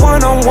on some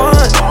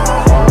one-on-one.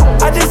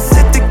 I just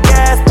hit the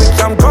gas,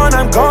 bitch, I'm gone.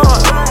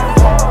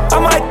 I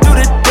might do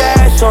the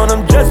dash on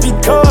them just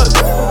because.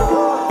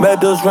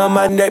 Medals round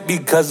my neck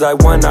because I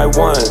won.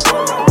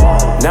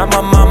 Now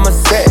my mama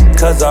set,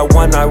 cause I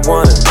won.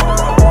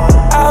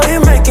 Out here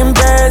making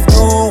bands,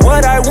 do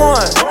what I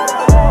want.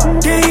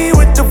 D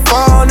with the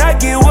phone, I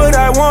get what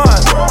I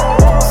want.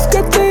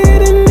 Skip the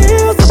head and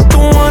nails up the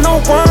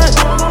 101.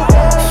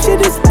 She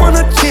just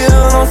wanna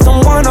chill on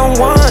some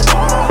one-on-one.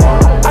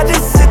 I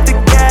just hit the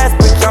gas,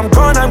 bitch, I'm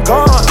gone.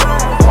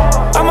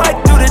 I might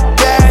do the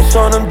dash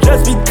on them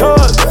just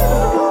because.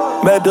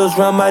 Medals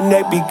round my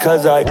neck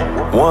because I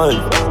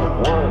won.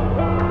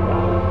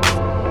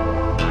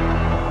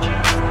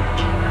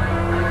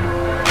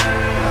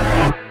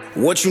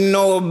 What you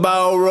know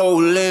about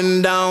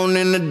rolling down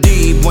in the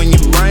deep? When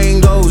your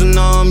brain goes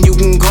numb, you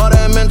can call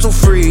that mental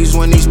freeze.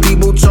 When these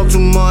people talk too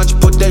much,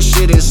 put that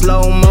shit in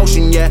slow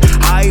motion. Yeah,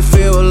 I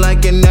feel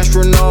like an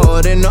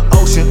astronaut in the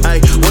ocean. Ay,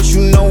 what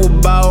you know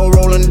about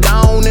rolling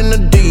down in the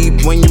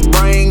deep? When your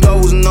brain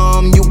goes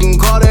numb, you can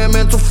call that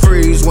mental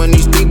freeze. When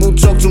these people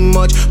talk too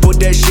much, put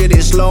that shit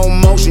in slow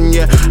motion.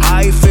 Yeah,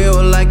 I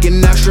feel like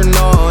an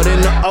astronaut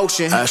in the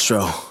ocean.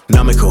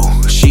 Astronomical,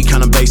 she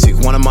kinda basic.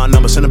 One of my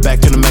numbers, send her back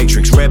to the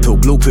matrix. Red pill,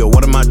 blue pill,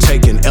 what am I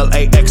taking?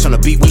 LAX on the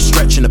beat, we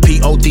stretching the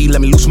POD.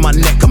 Let me loosen my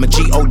neck, I'm a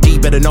GOD.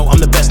 Better know I'm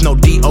the best, no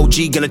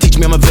DOG. Gonna teach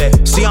me I'm a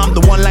vet. See, I'm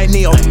the one like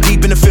Neo,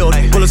 deep in the field.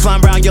 Bullets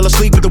flying round, yellow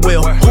sleep at the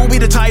wheel. Who be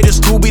the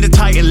tightest? Who be the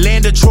titan?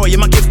 Land of Troy, yeah,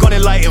 my gift gonna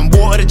enlighten.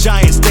 War of the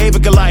Giants,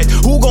 David Goliath.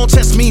 Who gon'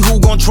 test me? Who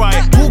gon' try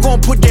it? Who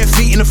gon' put their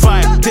feet in the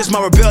fire? This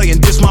my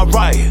rebellion, this my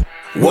riot.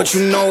 What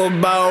you know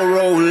about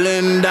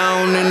rolling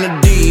down in the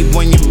deep?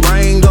 When your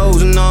brain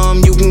goes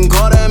numb, you can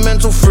call that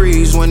mental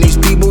freeze. When these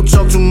people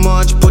talk too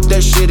much, put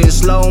that shit in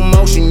slow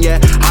motion. Yeah,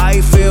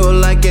 I feel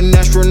like an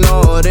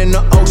astronaut in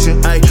the ocean.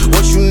 Ay,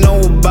 what you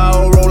know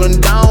about rolling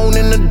down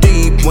in the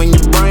deep? When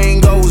your brain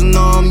goes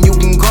numb, you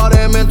can call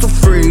that mental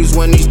freeze.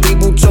 When these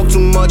people talk too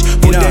much,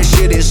 put that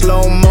shit in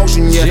slow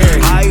motion. Yeah,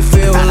 I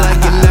feel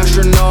like an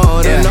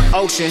astronaut in the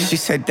ocean. She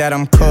said that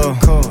I'm cool.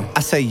 I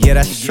say yeah,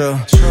 that's true.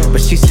 But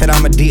she said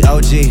I'm a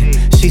DOG.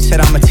 She said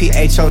I'm a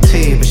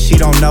THOT, but she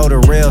don't know the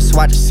real, so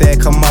I just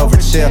said come over,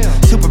 chill.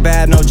 Super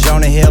bad, no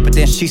Jonah Hill, but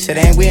then she said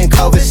ain't we in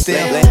COVID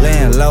still?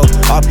 Laying low,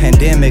 all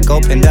pandemic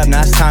opened up,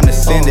 now it's time to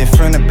send it.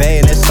 From the bay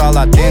and it's all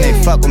authentic.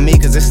 Fuck with me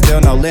cause there's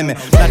still no limit.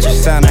 Not your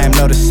son, I am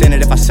no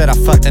descendant. If I said I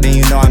fucked it, then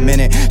you know I'm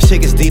in it.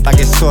 Shit gets deep, I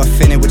get so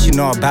offended. What you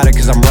know about it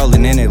cause I'm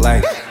rolling in it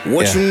like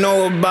What you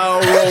know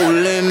about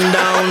rolling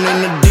down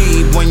in the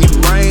deep? When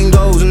your brain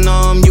goes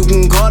numb, you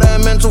can call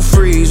that mental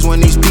freeze. When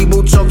these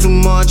people talk too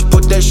much,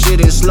 put that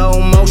shit in slow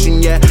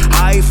motion. Yeah,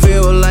 I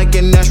feel like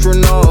an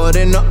astronaut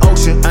in the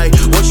ocean. Ay,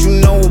 what you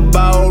know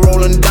about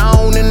rolling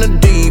down in the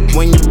deep?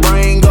 When your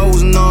brain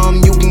goes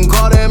numb, you can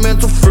call that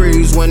mental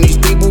freeze. When these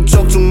people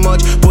talk too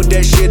much, put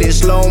that shit in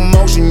slow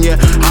motion. Yeah,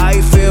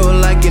 I feel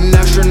like an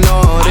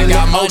astronaut in the ocean. I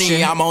got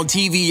money, I'm on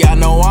TV, I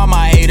know all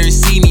my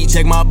haters see me.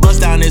 Check my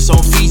bust down, it's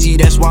on Fiji.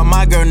 That's why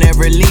my girl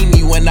never leave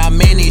me. When I'm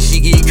in it, she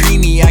get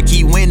creamy. I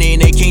keep winning,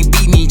 they can't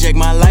beat me. Check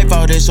my life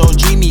out, it's so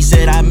dreamy.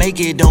 Said I make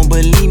it, don't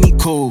believe me,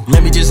 cool.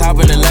 Let me just hop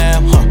in the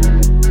lab,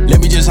 Let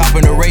me just hop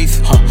in the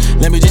Wraith,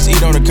 Let me just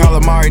eat on the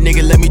calamari,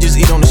 nigga. Let me just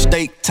eat on the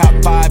steak. Top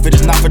 5, it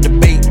is not for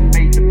debate.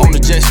 On the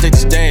jet stick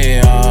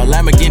today,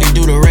 Lamborghini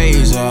do the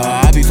raise.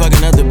 I be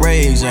fucking up the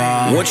Braves.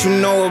 What you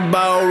know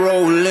about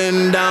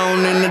rolling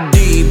down in the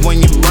deep? When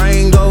your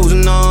brain goes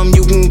numb,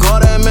 you can call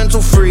that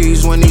mental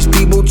freeze. When these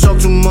people talk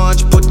too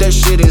much, put that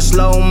shit in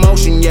slow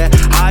motion. Yeah,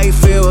 I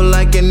feel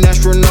like an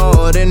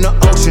astronaut in the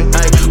ocean.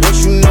 Ay, what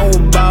you know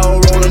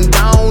about rolling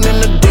down in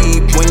the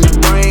deep? When your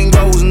brain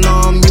goes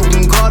numb, you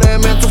can call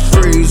that mental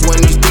freeze. When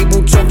these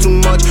people talk too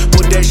much,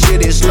 put that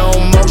shit in slow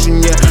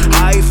motion. Yeah,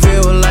 I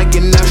feel like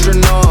an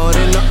astronaut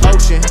in the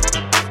ocean.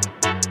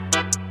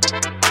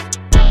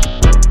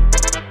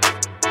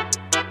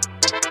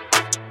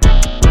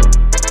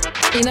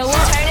 You know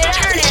what?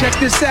 Turn it. Check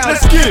this out.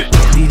 Let's get it.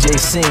 DJ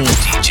Scene.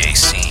 DJ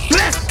Scene.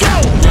 Let's go.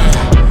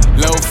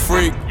 Low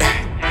freak,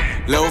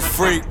 low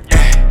freak,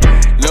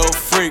 low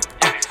freak.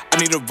 I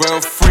need a real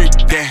freak,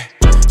 yeah.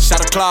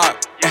 Shot a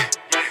clock,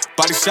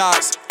 body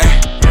shots,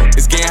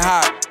 it's getting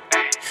hot.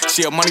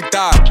 She a money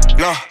thot,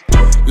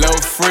 low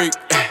freak,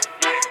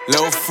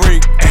 low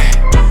freak,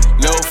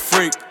 low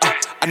freak.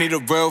 I need a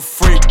real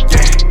freak,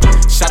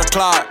 yeah. Shot a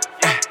clock,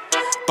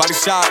 body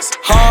shots,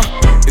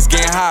 it's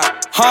getting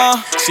hot,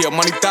 She a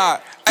money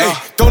thot. Ay,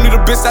 don't need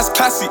a bitch that's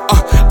classy,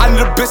 I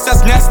need a bitch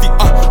that's nasty,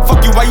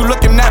 fuck you, why you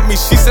looking at me?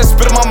 She said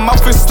spit in my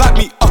mouth and slap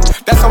me,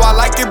 That's how I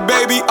like it,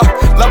 baby.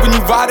 Love when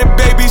you ride it,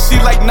 baby. She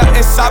like nothing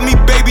inside me,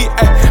 baby.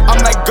 I'm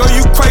like, girl,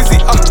 you crazy.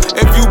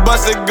 If you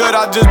bust it good,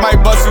 I just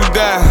might bust you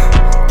down.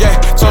 Yeah,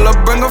 told her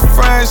bring a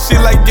friend. She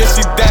like, yeah,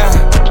 she down.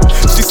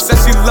 She said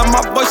she love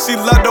my voice, she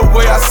love the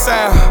way I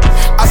sound.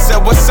 I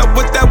said, what's up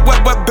with that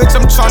wet, bitch?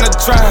 I'm tryna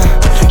drown.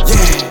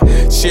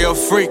 Yeah, she a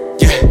freak,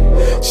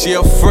 yeah. She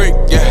a freak,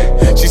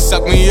 yeah. She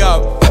suck me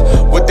up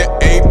with the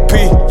AP,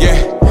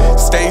 yeah.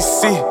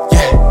 Stacy,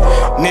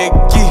 yeah.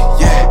 Nikki,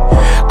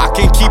 yeah. I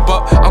can't keep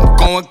up, I'm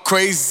going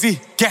crazy,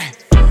 yeah.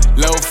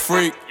 Little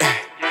freak, yeah.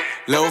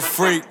 Little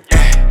freak,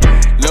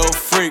 yeah. Little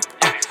freak,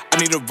 I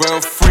need a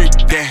real freak,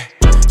 yeah.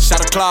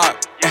 Shot a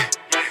clock, yeah.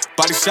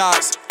 Body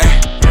shots,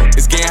 yeah.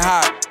 It's getting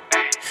hot.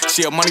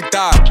 She a money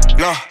thot,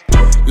 look.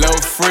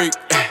 Little freak,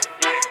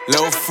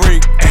 little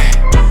freak,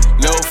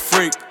 little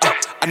freak.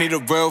 I need a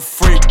real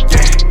freak,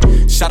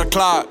 yeah. Shot a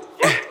clock,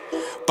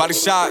 body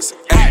shots,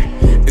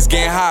 it's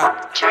getting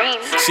hot.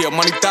 She a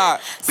money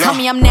thot. Tell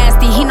me I'm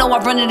nasty, he know I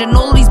run it and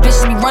all of these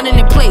bitches be running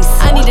in place.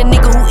 I need a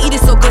nigga who eat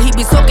it so good, he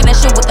be soaking that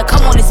shit with the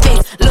cum on his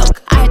face.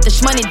 Look, I hit the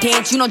shmoney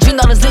dance, you know $10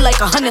 lit like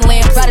 100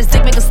 lamps. Ride his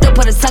dick, make him still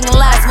put his tongue in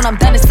last. When I'm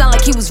done, it sound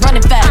like he was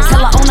running fast.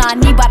 Tell her owner I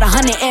need about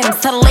 100 M's.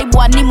 Tell the label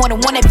I need more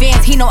than one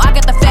advance. He know I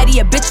got the fatty,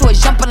 a bitch who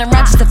is jumping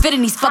around just to fit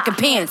in these fucking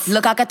pants.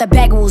 Look, I got the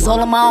bag, it was all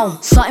on my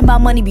own. Something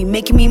about money be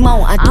making me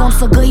moan. I do him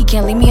so good, he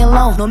can't leave me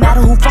alone. No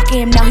matter who fucking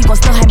him now, he gon'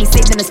 still have me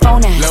saved in his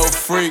phone ass. Little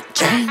freak,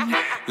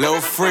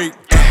 little freak,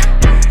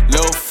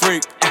 little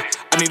freak.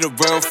 I need a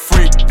real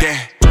freak,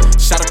 yeah.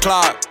 Shot a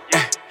clock,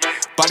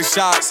 body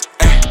shots,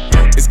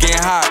 it's getting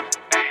hot.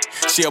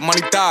 She a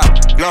money thot,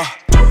 look.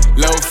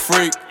 Little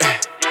freak,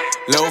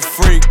 little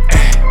freak,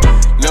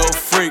 little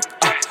freak.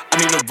 I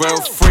need a real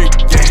freak,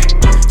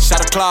 yeah.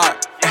 Shot a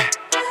clock,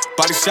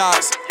 body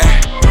shots,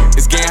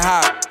 it's getting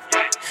hot.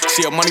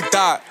 She a money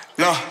thot,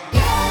 look.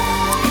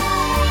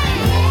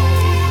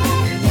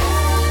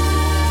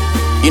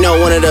 You know,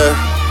 one of the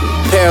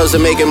perils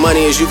of making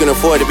money is you can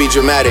afford to be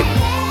dramatic.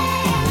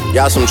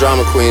 Y'all some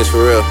drama queens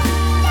for real.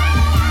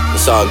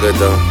 It's all good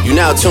though. You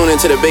now tune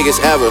into the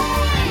biggest ever.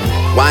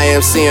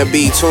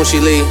 YMCMB, Tunchi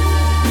Lee,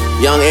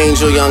 Young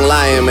Angel, Young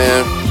Lion,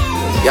 man.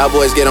 Y'all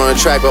boys get on the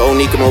track with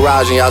Onika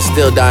Mirage and y'all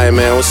still dying,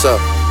 man. What's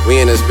up? We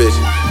in this bitch.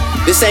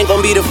 This ain't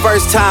gonna be the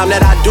first time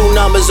that I do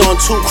numbers on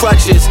 2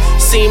 crutches.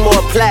 Seen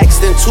more plaques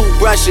than 2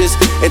 brushes.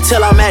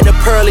 Until I'm at the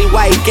pearly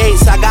white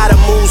gates, I gotta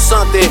move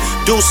something,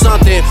 do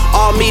something.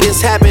 All meetings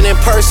happen in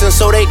person,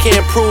 so they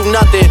can't prove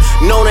nothing.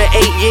 Known her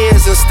 8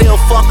 years and still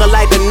fuck her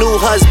like a new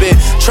husband.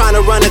 Trying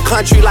to run a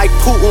country like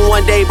Putin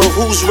one day, but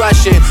who's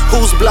rushing?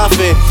 Who's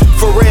bluffing?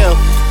 For real,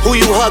 who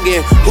you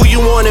hugging? Who you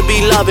wanna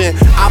be loving?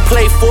 I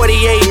play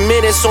 48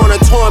 minutes on a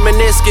torn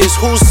meniscus.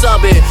 Who's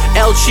subbing?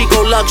 El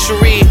Chico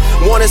Luxury.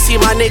 Wanna see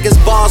my niggas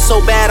ball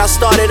so bad I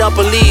started up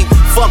a league.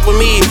 Fuck with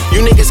me,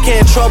 you niggas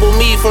can't trouble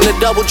me from the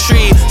double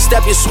tree.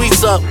 Step your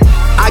sweets up.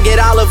 I get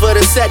Oliver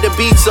to set the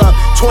beats up.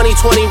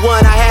 2021,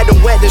 I had to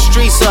wet the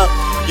streets up.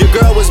 Your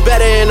girl was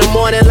better in the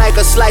morning like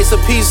a slice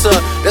of pizza.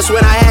 That's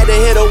when I had to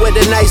hit her with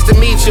the nice to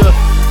meet you.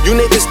 You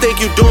niggas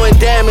think you doing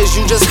damage,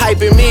 you just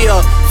hyping me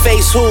up.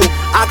 Face who?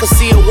 I can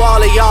see a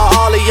wall of y'all,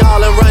 all of y'all,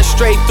 and run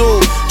straight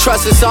through.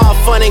 Trust it's all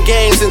fun and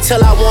games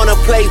until I wanna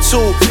play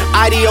too.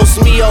 Adios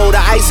mio,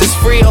 the ice is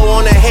frio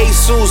on the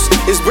Jesus.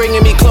 It's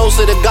bringing me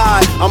closer to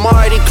God. I'm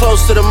already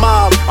close to the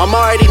mob. I'm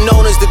already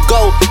known as the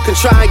GOAT. Can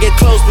try and get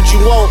close, but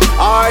you won't.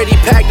 I already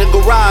packed the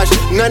garage.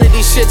 None of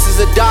these shits is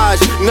a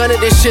Dodge. None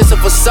of this shit's a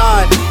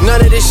facade.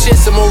 None of this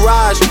shit's a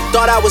mirage.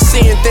 Thought I was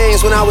seeing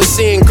things when I was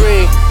seeing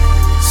green.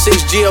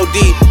 6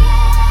 GOD,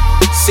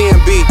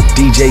 CMB,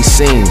 DJ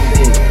Scene.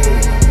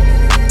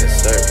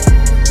 Yes, sir.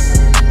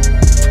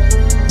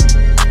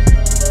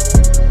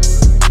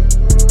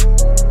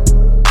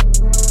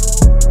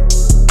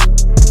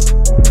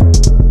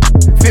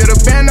 Fill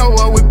the bando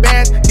up with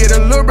bands, get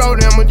a little bro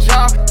them a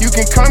job. You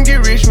can come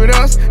get rich with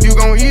us, you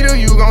gon' eat or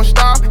you gon'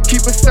 starve.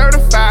 Keep it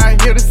certified,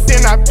 here to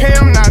sin, I pay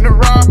them not to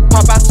rob.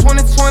 Pop out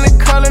 2020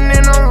 color,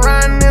 and I'm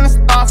riding in the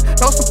stars.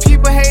 Know some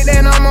people hate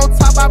that I'm on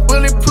top, I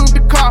bulletproof the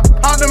car.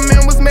 All the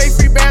members make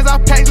free bands, our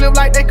packs live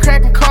like they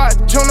cracking cards.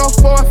 Juno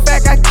for a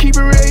fact, I keep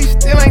it real, you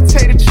still ain't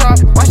take the chart.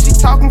 Why she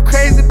talking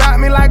crazy about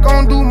me like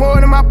gon' do more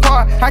than my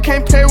part? I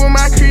can't play with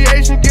my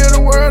creation, give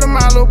the world to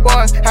my little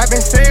boys. I've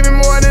been saving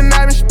more than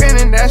I've been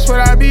spending, that's what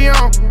I be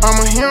on. I'm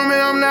a human,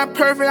 I'm not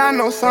perfect, I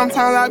know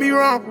sometimes I be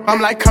wrong.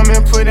 I'm like, come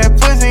and put that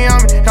pussy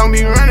on me, don't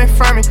be running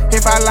from me.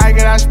 If I like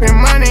it, I spend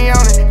money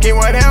on it, get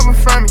whatever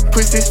from me.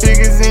 Put 6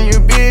 figures in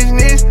your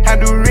business, I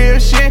do real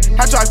shit.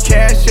 I drop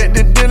cash at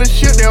the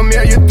dealership, they'll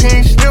mail your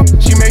pink slip.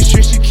 She make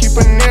sure she keep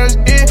her nails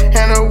did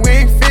and her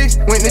wig fixed.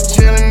 Went to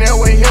jail and that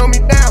way held me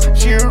down.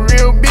 She a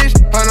real bitch,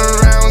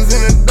 100 rounds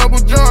in a double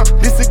drum.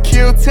 This a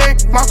kill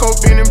tech. Marco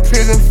been in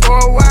prison for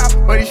a while,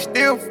 but he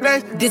still flat.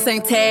 face. This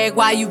ain't tag,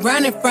 why you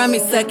running from me?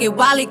 Suck it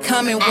while he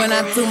coming. When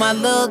I do my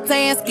little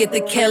dance, get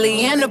the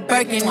Kelly and the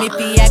Birkin. If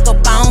he act up,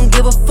 I don't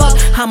give a fuck.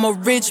 I'm a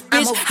rich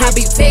bitch. I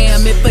be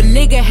damn if a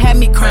nigga had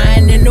me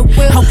crying in the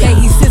whip. Okay,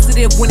 he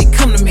sensitive when he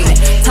come to me.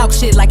 Talk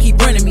shit like he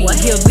running me.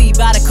 He'll leave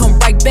out and come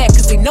right back,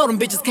 cause he know them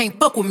bitches can't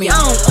fuck with me. I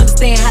don't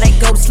understand how they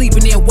go to sleep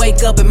and then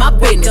wake up in my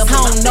business.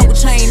 I don't know what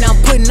chain I'm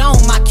putting on,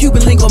 my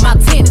Cuban link or my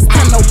tennis.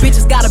 I know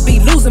bitches gotta be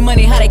losing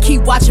money, how they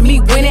keep watching me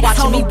win it.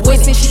 Told me boy,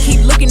 since she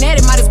keep looking at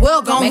it, might as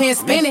well go ahead and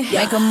spin it.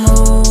 Make a move,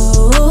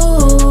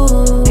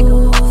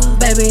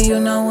 baby, you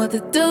know what to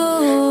do.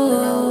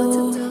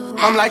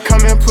 I'm like, come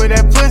and put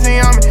that pussy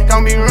on me.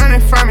 Don't be running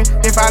from me.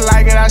 If I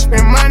like it, I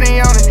spend money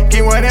on it.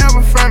 Get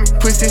whatever from me.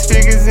 Put 6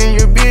 figures in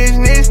your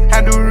business.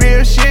 I do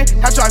real shit.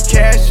 I drop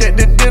cash at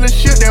the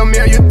dealership. They'll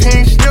mail your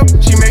pink slip.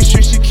 She make sure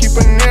she keep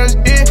her nails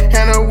did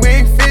and her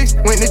wig fixed.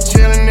 Went to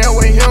jail and that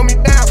way held me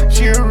down.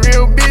 She a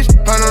real bitch.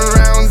 100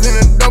 rounds in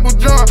a double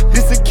drum.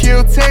 This a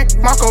kill tech.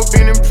 Marco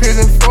been in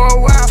prison for a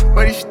while,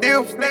 but he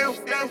still.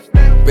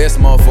 Best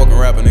motherfucking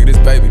rapper, nigga.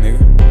 This baby, nigga.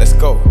 Let's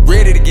go.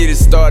 Ready to get it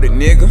started,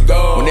 nigga.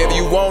 Go. Whenever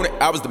you want it,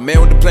 I was the man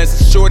with the plans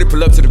to shorty.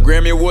 Pull up to the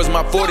Grammy Awards,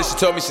 my 40. She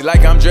told me she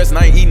like how I'm dressed and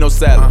I ain't eat no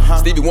salad.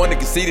 Stevie Wonder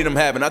conceded I'm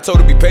having. I told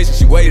her be patient,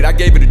 she waited. I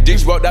gave her the dick,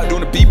 she walked out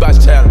doing the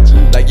beatbox challenge.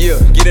 Like, yeah,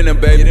 get in there,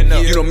 baby.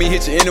 You know me,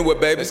 hit you anywhere,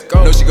 baby.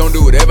 Know she gon'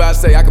 do whatever I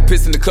say. I can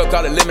piss in the cup,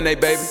 call it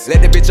lemonade, baby.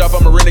 Let that bitch off,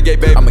 I'm a renegade,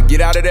 baby. I'ma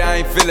get out of there, I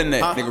ain't feeling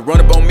that. Nigga run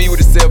up on me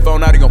with a cell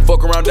phone, now they gon'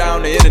 fuck around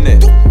down the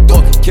internet.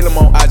 Kill him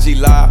on IG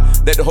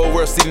Live, let the whole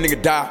world see the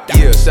nigga die.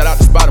 Yeah, shout out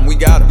to Spot him, we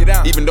got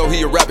him. Even though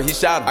he a rapper, he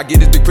shot him. I get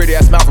this big pretty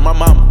ass smile from my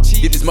mama.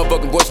 Get this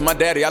motherfucking voice from my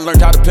daddy. I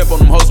learned how to pimp on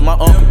them hoes from my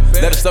uncle.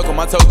 Let her suck on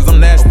my toes cause I'm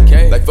nasty.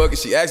 Like fuck it,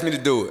 she asked me to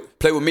do it.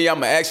 Play with me,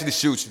 I'ma actually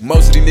shoot you.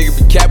 Most of these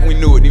niggas be capping, we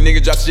knew it. These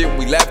niggas drop shit when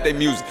we laugh at their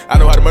music. I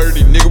know how to murder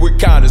these niggas with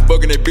kindness.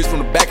 Fucking that bitch from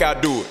the back, I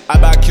do it. I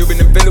buy a Cuban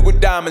and fill it with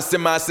diamonds.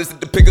 Send my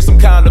assistant to pick up some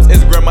condoms.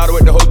 Instagram model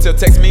at the hotel,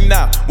 text me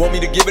now. Want me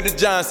to give it to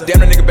Johnson.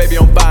 Damn, that nigga baby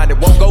on fine, it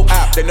won't go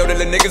out. They know that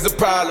the niggas a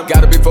problem.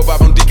 Got a big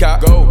 4-5 on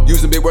D-Cop. Go.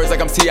 Using big words like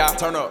I'm T.I.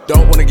 Turn up.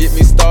 Don't wanna get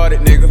me started,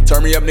 nigga.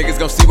 Turn me up, niggas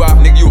gon' see why.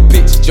 Nigga, you a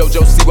bitch.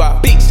 JoJo, see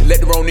why. Bitch, let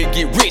the wrong nigga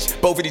get rich.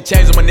 Both of these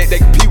chains on my neck, they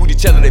compete with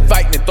each other. They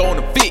fighting and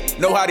throwing a fit.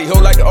 Know how these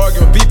hoes like to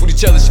argue and beef with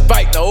each other. She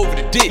fighting over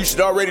the dick. You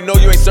should already know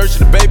you ain't searching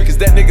the baby, cause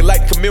that nigga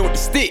like to come in with the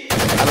stick.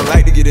 I don't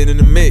like to get in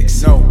the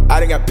mix. No, I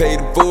done got paid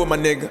in full, my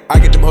nigga. I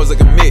get them hoes like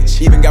a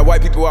Mitch. Even got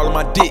white people all on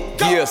my dick.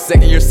 Yeah,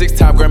 second year,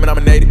 6-time Grammy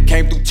nominated.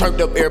 Came through, turned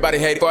up, everybody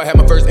hated. Before I had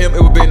my first M,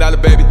 it was $1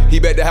 billion, baby. He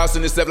bet the house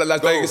in himself like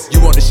Las Vegas. You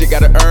want the shit,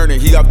 gotta earn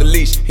it. He off the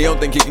leash, he don't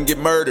think he can get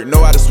murdered.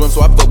 Know how to swim,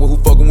 so I fuck with who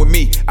fucking with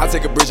me. I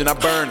take a bridge and I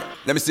burn it.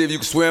 Let me see if you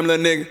can swim,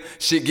 little nigga.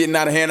 Shit getting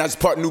out of hand, I just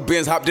parked new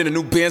Benz, hopped in a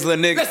new Benz,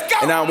 little nigga.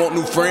 And I don't want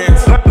new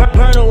friends.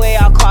 Burn away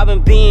all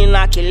carbon beam,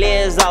 knock your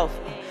legs off.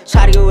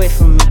 Try to get away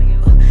from me,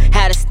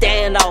 had to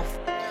stand off.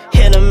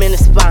 Hit him in the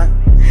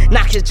spine,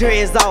 knock his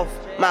dreads off.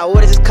 My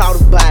orders just caught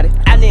a body,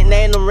 I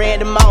nicknamed him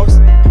Randy Moss.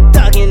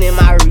 Thuggin' in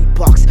my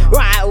Reeboks,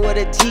 ride with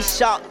a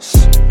G-Shock.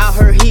 I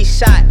heard he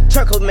shot,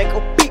 Turco make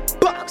a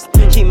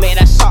beatbox. He made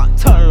that shot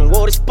turn,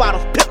 wore the spot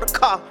on, flip the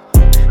car.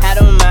 Had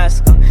a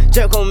mask on,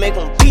 Turco make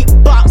him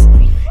beatbox.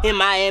 In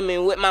Miami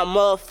with my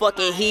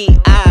motherfucking heat,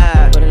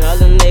 but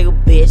another nigga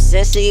bitch,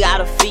 since she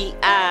got her feet,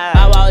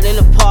 I walked in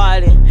the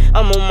party,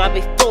 I'm on my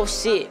big 4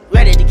 shit,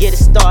 ready to get it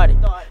started.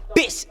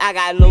 Bitch, I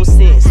got no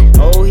sense,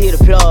 oh, hit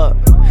the plug,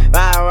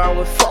 ride around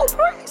with 4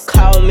 bricks.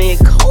 Call me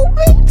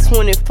Kobe,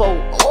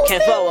 24,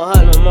 can't fuck with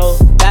her no more.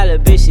 That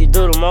little bitch, she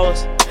do the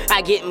most.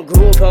 I get my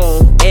groove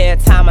on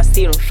every time I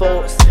see them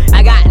folks.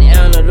 I got the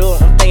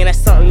antidote, I'm thinking that's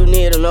something you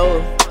need to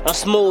know. I'm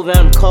smooth and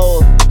I'm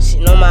cold, she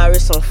know my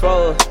wrist on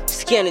froze.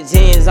 Skinny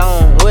jeans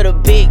on, with a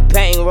big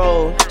bang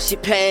roll. She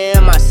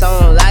playing my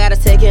songs, I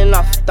gotta take it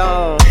off the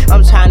thong.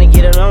 I'm trying to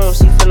get it on,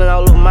 she feeling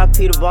all over my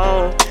Peter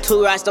Bone.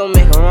 2 rights don't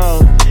make her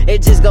wrong,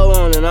 it just go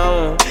on and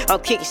on.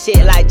 I'm kicking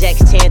shit like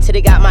Jackie Chan till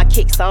they got my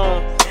kicks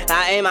on.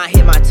 I aim, I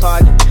hit my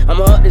target,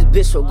 I'ma up this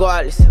bitch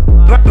regardless.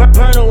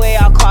 Burn away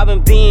all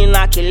carbon beam,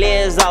 knock your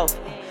legs off.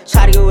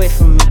 Try to get away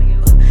from me,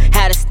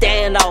 had to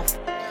stand off.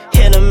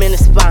 Hit him in the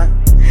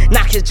spine,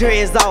 knock his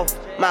dreads off.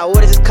 My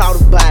orders just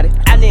caught a body,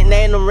 I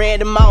nicknamed him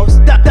Randy Moss.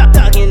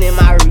 Thuggin' in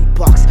my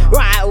Reeboks,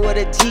 ride with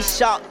a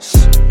G-Shock.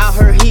 I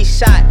heard he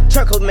shot,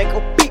 Turco make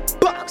a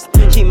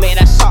beatbox. He made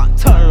that shot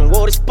turn,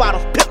 wore the spot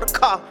on, flip the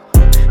car.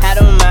 Had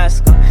a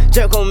mask on,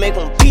 Turco make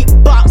him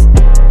beatbox.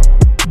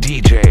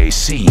 DJ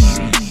C.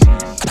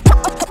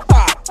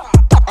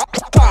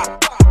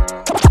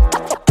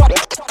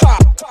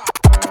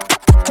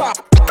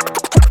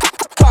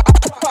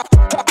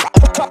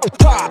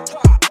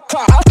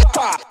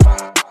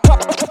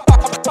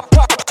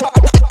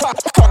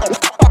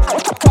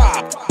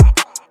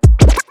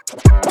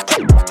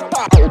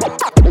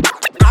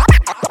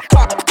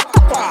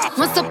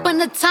 Once upon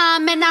a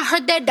time, and I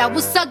heard that I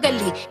was ugly.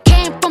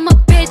 Came from a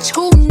bitch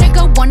who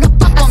nigga wanna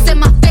fuck on me. I said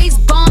my face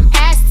bomb,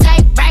 ass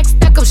tight, rack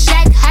stuck up,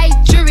 shack height,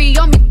 jury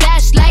on me,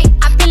 flashlight.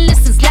 I've been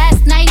listening since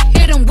last night.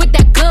 Hit him with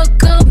that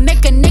good,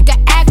 make a nigga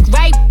act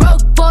right.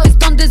 Broke boys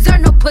don't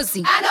deserve no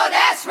pussy. I know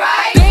that's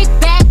right. Big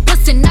bag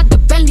pussy, not the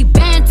Bentley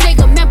band. Take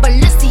a man,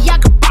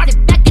 Balenciaga brought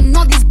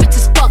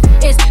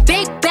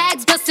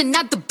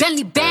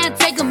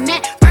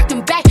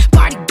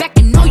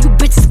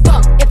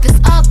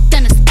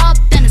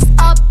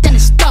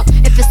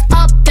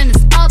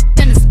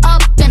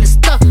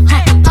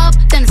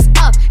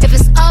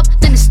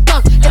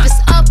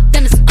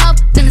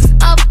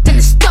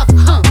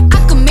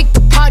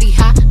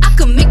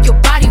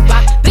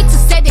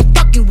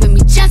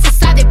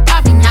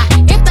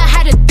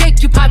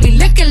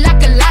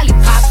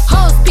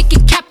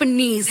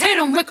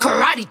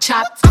karate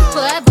chop. I'm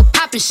forever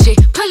popping shit,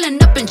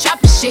 pulling up and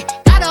dropping shit.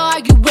 Gotta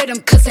argue with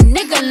him, cause a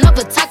nigga love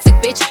a toxic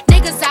bitch.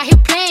 Niggas out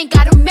here playing,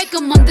 gotta make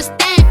them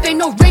understand. If ain't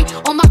no ring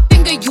on my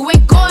finger, you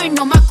ain't going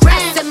on my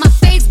gram. Set my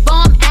face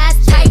bomb, ass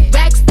tight,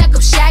 rack stack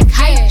up shack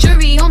height.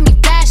 Jury on me,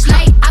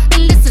 flashlight. I've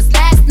been lit since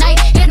last night.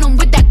 Hit him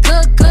with that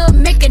good,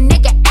 make a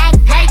nigga act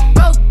right.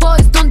 Broke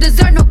boys don't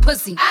deserve no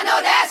pussy. I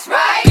know that's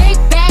right. Big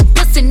bag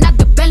bustin' out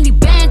the Bentley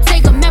band.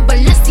 Take a man,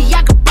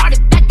 Balenciaga brought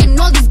it back, and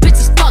all these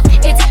bitches fuck.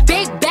 It's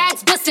big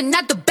bags bustin'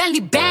 out the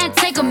Bentley band.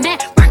 Take a man,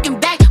 working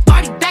back,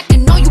 party back,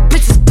 and all you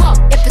bitches fuck.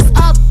 If it's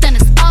up, then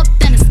it's up,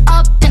 then it's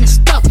up, then it's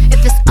stuck.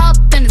 If it's up,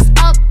 then it's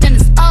up, then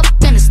it's up,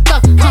 then it's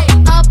stuck.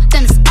 Up,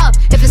 then it's up.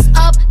 If it's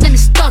up, then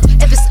it's stuck.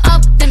 If it's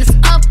up, then it's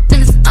up,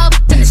 then it's up,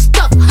 then it's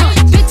stuck.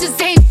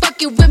 Bitches ain't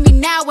fucking with me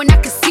now, and I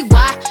can see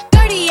why.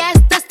 Dirty ass,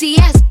 dusty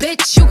ass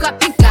bitch, you got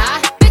pink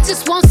eye.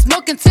 Bitches won't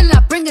smoke until I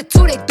bring it to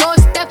their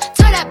doorstep.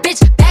 Tell that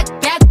bitch back,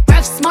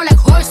 breath smell like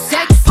horse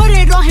sex. Put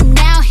it on him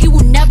now, he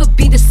will never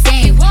be the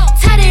same.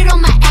 Tat it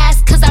on my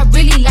ass, cause I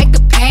really like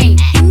the pain.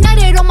 He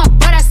nutted on my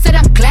butt, I said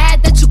I'm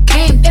glad that you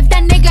came. If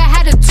that nigga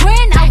had a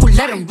twin, I would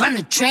let him run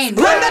a train.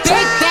 Big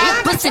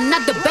bag, bustin'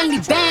 out the Bentley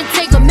band.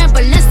 Take a man,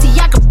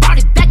 Balenciaga brought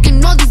it back,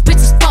 and all these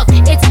bitches fuck.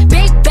 It's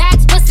big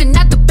bags, bustin'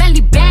 out the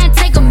Bentley band.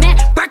 Take a man,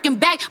 working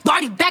back,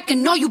 body back,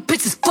 and all you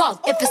bitches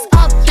fuck. If it's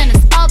up, then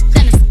it's up,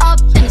 then it's up,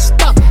 then it's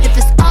stuck. If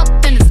it's up,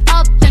 then it's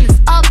up, then it's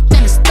up,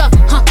 then it's stuck.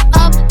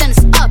 Up, then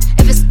it's up.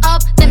 If it's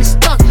up, then it's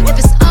stuck. If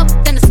it's up,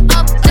 then it's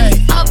up, then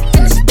it's up,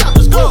 then it's stuck.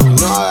 You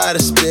know how to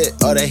spit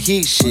all that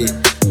heat shit.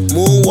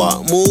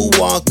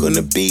 Moonwalk on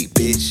the beat,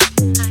 bitch.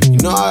 You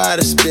know how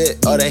to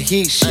spit all that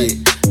heat shit.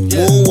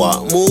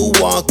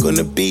 Moonwalk on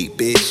the beat,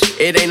 bitch.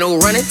 It ain't no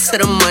running to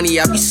the money,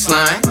 I be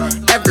slime.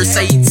 Ever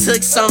say he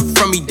took something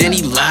from me, then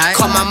he lied.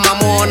 Call my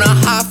mama on a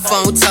hot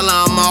phone, tell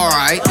her I'm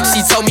alright.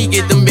 She told me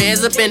get them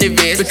bands up in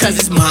advance because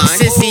it's mine.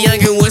 Since he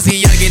youngin' was a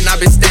youngin', I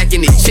been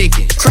stacking the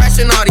chicken.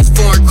 Crashing all these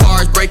foreign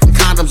cars, breaking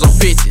condoms on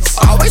bitches.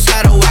 Always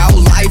had a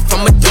wild life,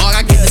 I'm a dog,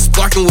 I get to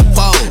sparking with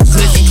foes.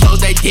 Listen,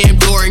 close that damn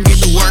door and get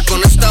to work on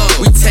the stove.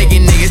 We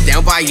taking niggas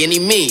down by any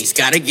means,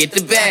 gotta get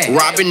the bag.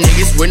 Robbing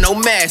niggas with no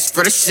mask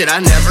for the shit I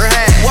never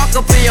had. Walk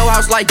up in your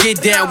house like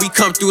get down, we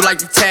come through like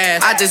the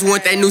task. I just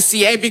want that new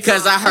CA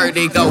because I heard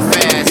they go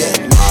fast.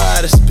 You know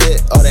how to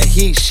spit all that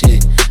heat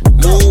shit.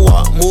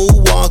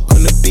 Moonwalk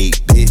on the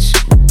beat, bitch.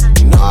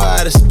 You know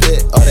how to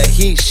spit all that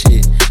heat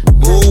shit.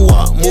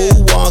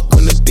 Moonwalk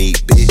on the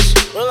beat, bitch.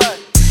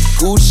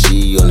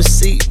 Gucci on the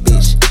seat,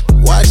 bitch.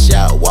 Watch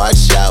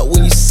out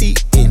when you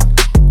seatin'.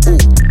 Ooh,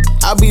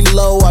 I be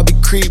low, I be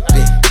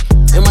creepin'.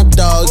 And my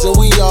dogs, and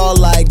we all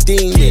like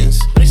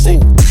demons. Ooh,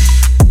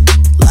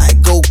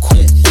 like Goku.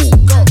 Ooh,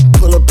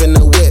 pull up in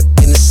the whip,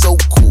 and it's so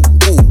cool.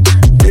 Ooh,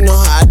 you know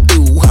how I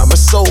do, how my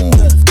soul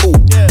move. Ooh,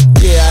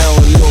 yeah, I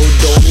don't know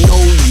you.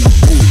 Ooh.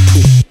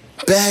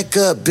 Back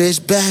up,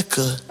 bitch, back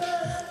up.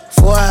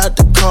 Before I have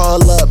to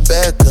call up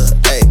Becca,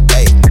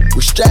 ayy.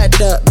 We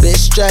strapped up, bitch,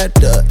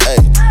 strapped up,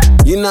 ayy.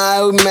 You know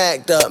how we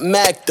macked up,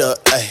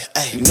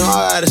 ayy. You know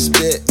how to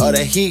spit all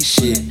that heat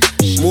shit.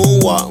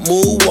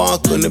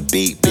 Moonwalk on the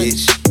beat,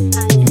 bitch.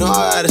 You know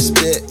how to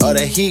spit all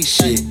that heat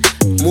shit.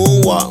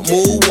 Moonwalk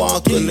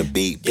on the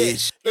beat,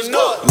 bitch. You know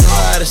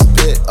how to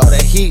spit all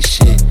that heat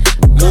shit.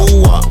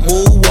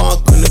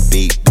 Moonwalk on the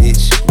beat,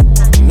 bitch.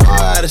 You know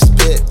how to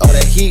spit all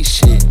that heat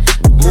shit.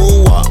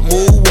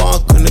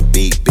 Moonwalk on the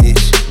beat,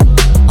 bitch.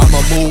 I'ma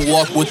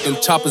moonwalk with them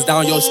choppers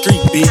down your street,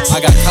 bitch. I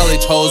got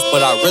college hoes,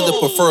 but I really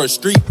prefer a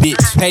street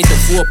bitch. Paid the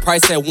full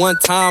price at one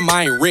time,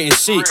 I ain't written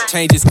shit.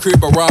 Changed his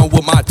crib around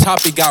with my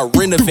chopper, got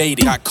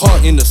renovated. Got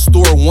caught in the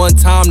store one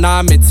time, now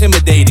I'm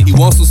intimidated. He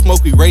wants some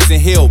smoke, we raising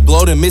hell.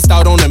 Blowed and missed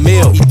out on the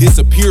mail. He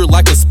disappeared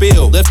like a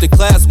spell. Left the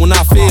class when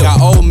I failed.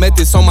 Got old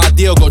methods on my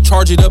deal, go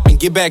charge it up and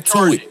get back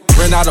to it.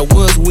 Ran out of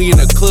ones, we in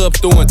the club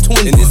throwing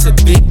 20. And it's a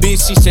big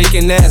bitch, she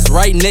shaking ass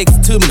right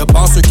next to me. The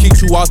bouncer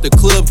kicked you out the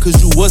club cause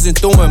you wasn't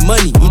throwing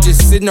money. You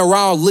just sitting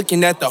around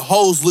looking at the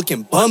hoes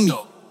looking bummy. You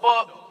know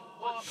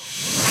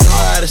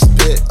how to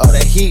spit all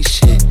that heat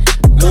shit.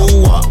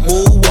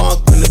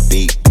 Moonwalk on the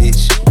beat,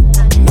 bitch.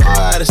 You know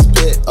how to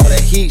spit all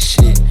that heat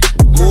shit.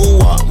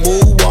 Moonwalk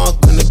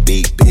on the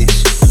beat,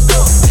 bitch.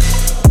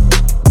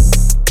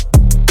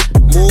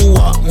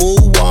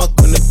 Moonwalk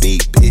on the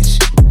beat, bitch.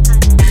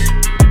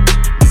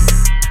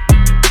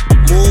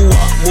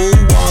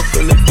 Moonwalk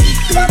on the beat,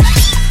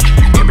 bitch.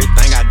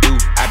 Everything I do,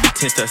 I be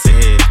 10 steps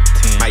ahead.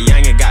 My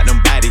youngin' got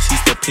them bodies, he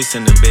still piss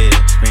in the bed.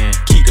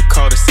 Keep the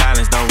code of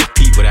silence, don't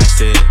repeat what I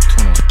said.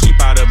 Keep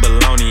all the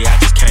baloney, I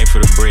just came for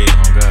the bread.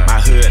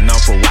 My hood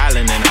known for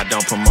wildin' and I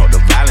don't promote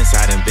the violence.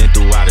 I done been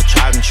through all the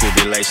trials and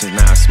tribulations,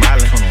 now I'm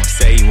smiling.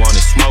 Say he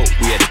wanted smoke,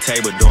 we at the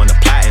table doing the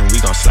plotting.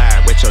 We gon'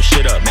 slide, wet your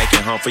shit up, make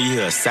it home for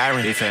you, hear a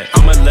siren.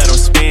 I'ma let him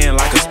spin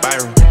like a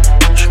spiral.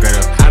 Straight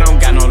up, I don't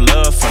got no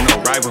love for no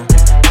rival.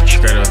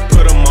 Straight up,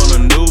 put him on the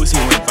news, he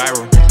went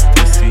viral.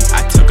 Pussy.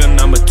 I took a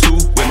number 2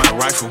 with my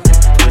rifle.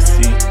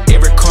 Pussy.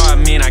 Every car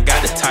I'm in, I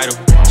got the title.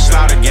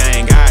 Slaughter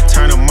gang, I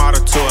turn a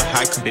model to a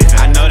hiker.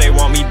 I know they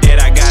want me dead,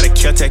 I got a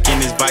Kel-Tec in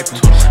this Viper.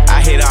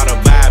 I hit all the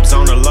vibes on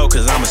on the low,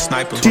 cause I'm a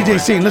sniper. DJ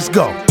Scene, let's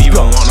go.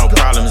 Even want no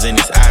problems and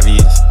it's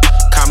obvious.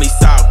 Call me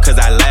soft, cause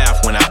I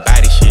laugh when I buy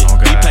this shit.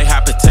 We play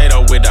hot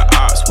potato with the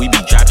ops, we be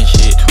dropping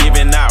shit.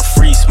 Giving out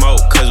free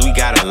smoke, cause we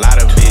got a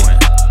lot of it.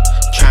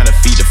 Trying to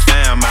feed the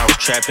fam, I was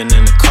trapping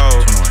in the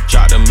cold.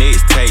 Dropped a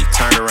mixtape,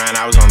 turned around,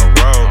 I was on the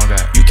road.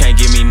 You can't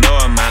give me no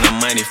amount of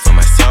money for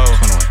my soul.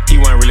 He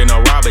wasn't really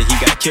no robber, he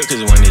got killed cause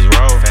it wasn't his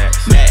role.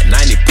 Matt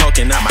 90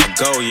 poking out my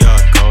go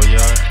yard.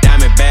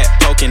 Diamond back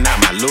poking out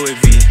my Louis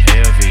V.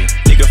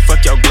 Nigga,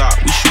 fuck your Glock,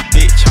 we shoot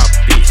bitch, chop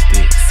bitch.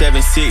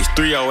 76,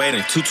 308,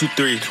 and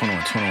 223.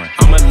 21.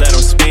 I'ma let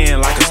him spin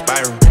like a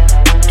spiral.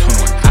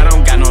 21. I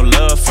don't got no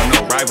love for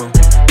no rival.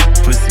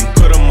 Pussy.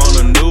 Put him on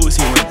the news,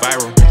 he went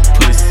viral.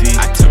 Pussy.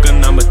 I took a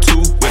number 2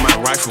 with my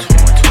rifle.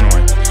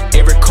 21.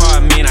 Every car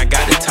I mean, I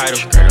got the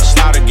title.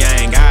 Slaughter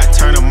gang, I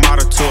turn a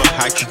model to a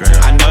hiker.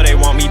 I know they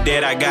want me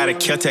dead, I got a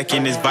Kel-Tec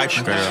in this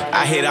Viper.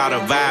 I hit all the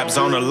vibes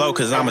on the low,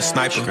 cause I'm a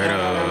sniper.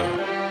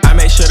 I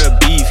make sure the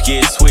beef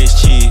get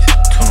Swiss cheese.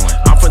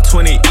 21. I'm from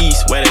 20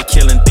 East, where they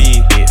killing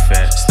thieves.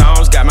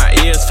 Stones got my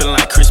ears feeling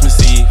like Christmas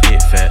Eve.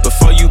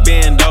 Before you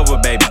bend over,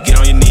 baby, get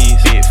on your knees.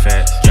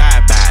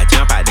 Drive by,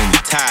 jump out, then you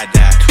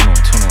tie-dye.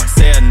 21.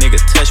 Say a nigga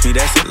touch me,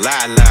 that's a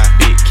lie.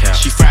 Big cap.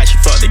 She fried, she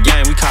fucked the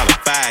game, we call her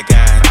Five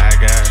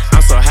Guys.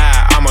 I'm so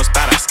high, I almost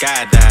thought I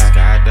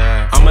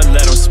skydive. I'ma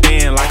let him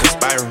spin like a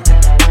spiral.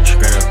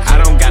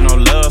 I don't got no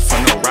love for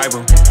no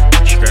rival.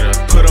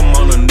 Put him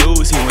on the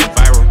news, he went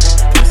viral.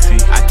 Pussy.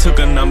 I took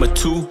a number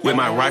 2 with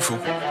my rifle.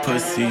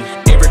 Pussy.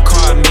 Every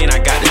car I mean, I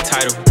got the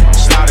title.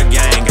 Slaughter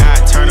gang,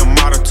 I turn a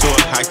model to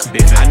a hiker.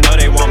 I know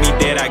they want me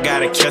dead, I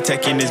got a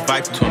Kel-Tec in this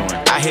Viper.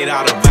 I hit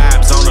all the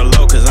vibes on the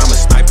low, cause I'm a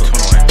sniper.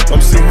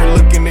 I'm sitting here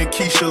looking at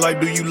Keisha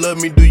like, do you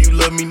love me, do you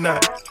love me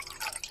not?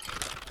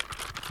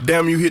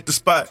 Damn, you hit the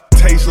spot.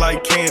 Taste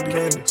like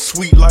candy,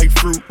 sweet like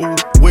fruit, ooh,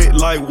 wet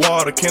like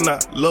water. Can I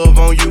love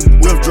on you?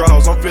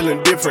 Withdrawals, I'm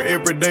feeling different.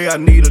 Every day I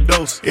need a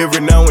dose.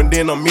 Every now and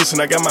then I'm missing.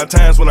 I got my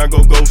times when I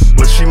go ghost.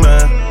 But she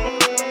mine,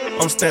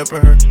 I'm stamping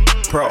her.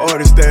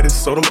 Priority status,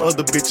 so them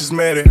other bitches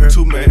mad at her.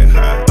 Too mad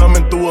high.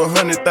 Thumbing through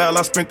 100,000,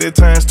 I spent that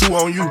times 2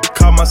 on you.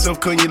 Caught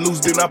myself cutting you loose,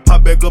 then I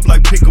pop back up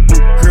like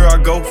Pickaboo. Here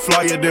I go,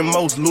 flyer than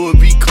most, Louis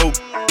V. Coke.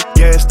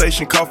 Gas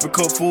station, coffee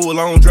cup full,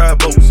 I don't drive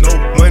boats.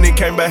 No money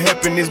came by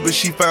happiness, but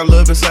she found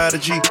love inside a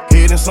G.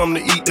 Head and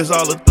something to eat, that's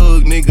all a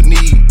thug nigga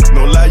need.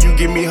 No lie, you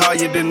get me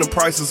higher than the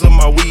prices of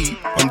my weed.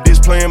 I'm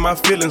displaying my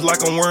feelings like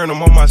I'm wearing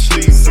them on my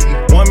sleeves.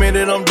 1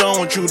 minute I'm done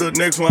with you, the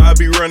next one I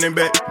be running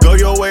back. Go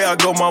your way, I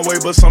go my way,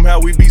 but somehow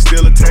we be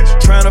still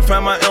attached. Trying to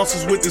find my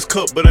ounces with this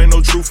cup, but ain't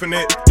no truth in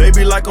that. They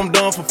be like I'm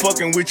done for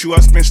fucking with you,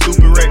 I spend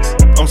stupid racks.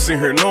 I'm sitting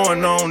here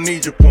knowing I don't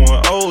need you,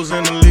 pouring O's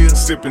in the lid.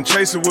 Sipping,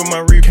 chasing with my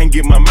reef, can't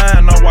get my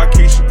mind on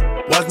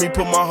Waukesha. Watch me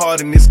put my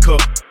heart in this cup.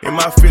 In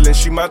my feelings,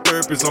 she my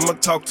therapist, I'ma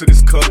talk to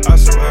this cup. I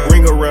swear.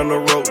 Ring around the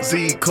road,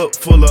 Z, cup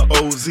full of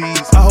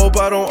OZs. I hope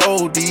I don't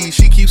OD,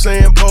 she keeps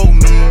saying pull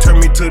me. Turn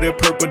me to that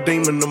purple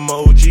demon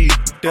emoji.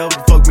 Devil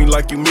fuck me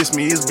like you miss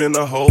me, it's been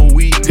a whole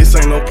week. This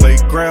ain't no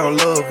playground,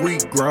 love, we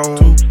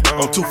grown.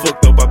 I'm too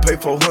fucked up, I pay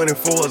 400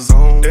 for a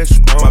zone. That's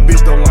wrong. My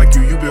bitch don't like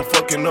you, you been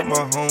fucking up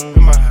my home.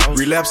 In my house.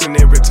 Relapsing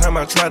every time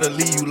I try to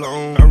leave you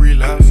alone. I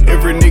relapse.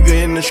 Every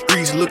nigga in the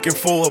streets looking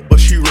for her, but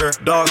she rare.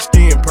 Dark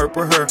skin,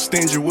 purple hair,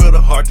 stingy with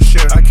a heart to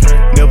share. I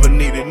can't never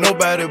needed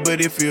nobody,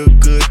 but it feel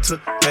good to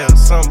have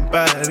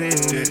somebody.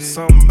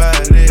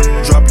 Somebody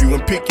drop you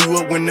and pick you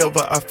up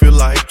whenever I feel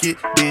like it.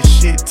 This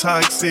shit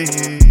toxic.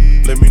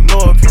 Let me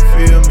know if you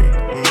feel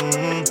me.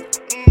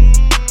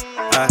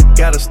 I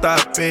gotta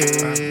stop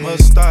it, I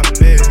must stop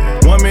it.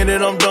 1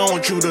 minute I'm done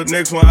with you, the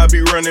next one I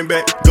be running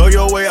back. Go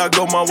your way, I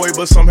go my way,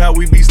 but somehow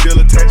we be still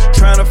attached.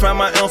 Trying to find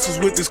my ounces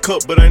with this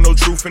cup, but ain't no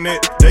truth in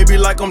it. They be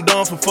like I'm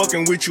done for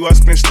fucking with you, I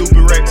spend stupid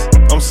racks.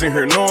 I'm sitting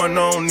here knowing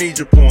I don't need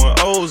you, pouring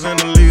O's in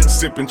the lid.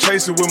 Sipping,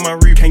 chasing with my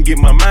reef, can't get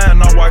my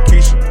mind on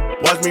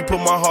Waukesha. Watch me put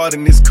my heart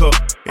in this cup.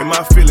 In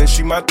my feelings,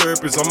 she my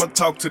therapist, I'ma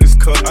talk to this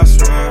cup, I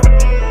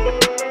swear.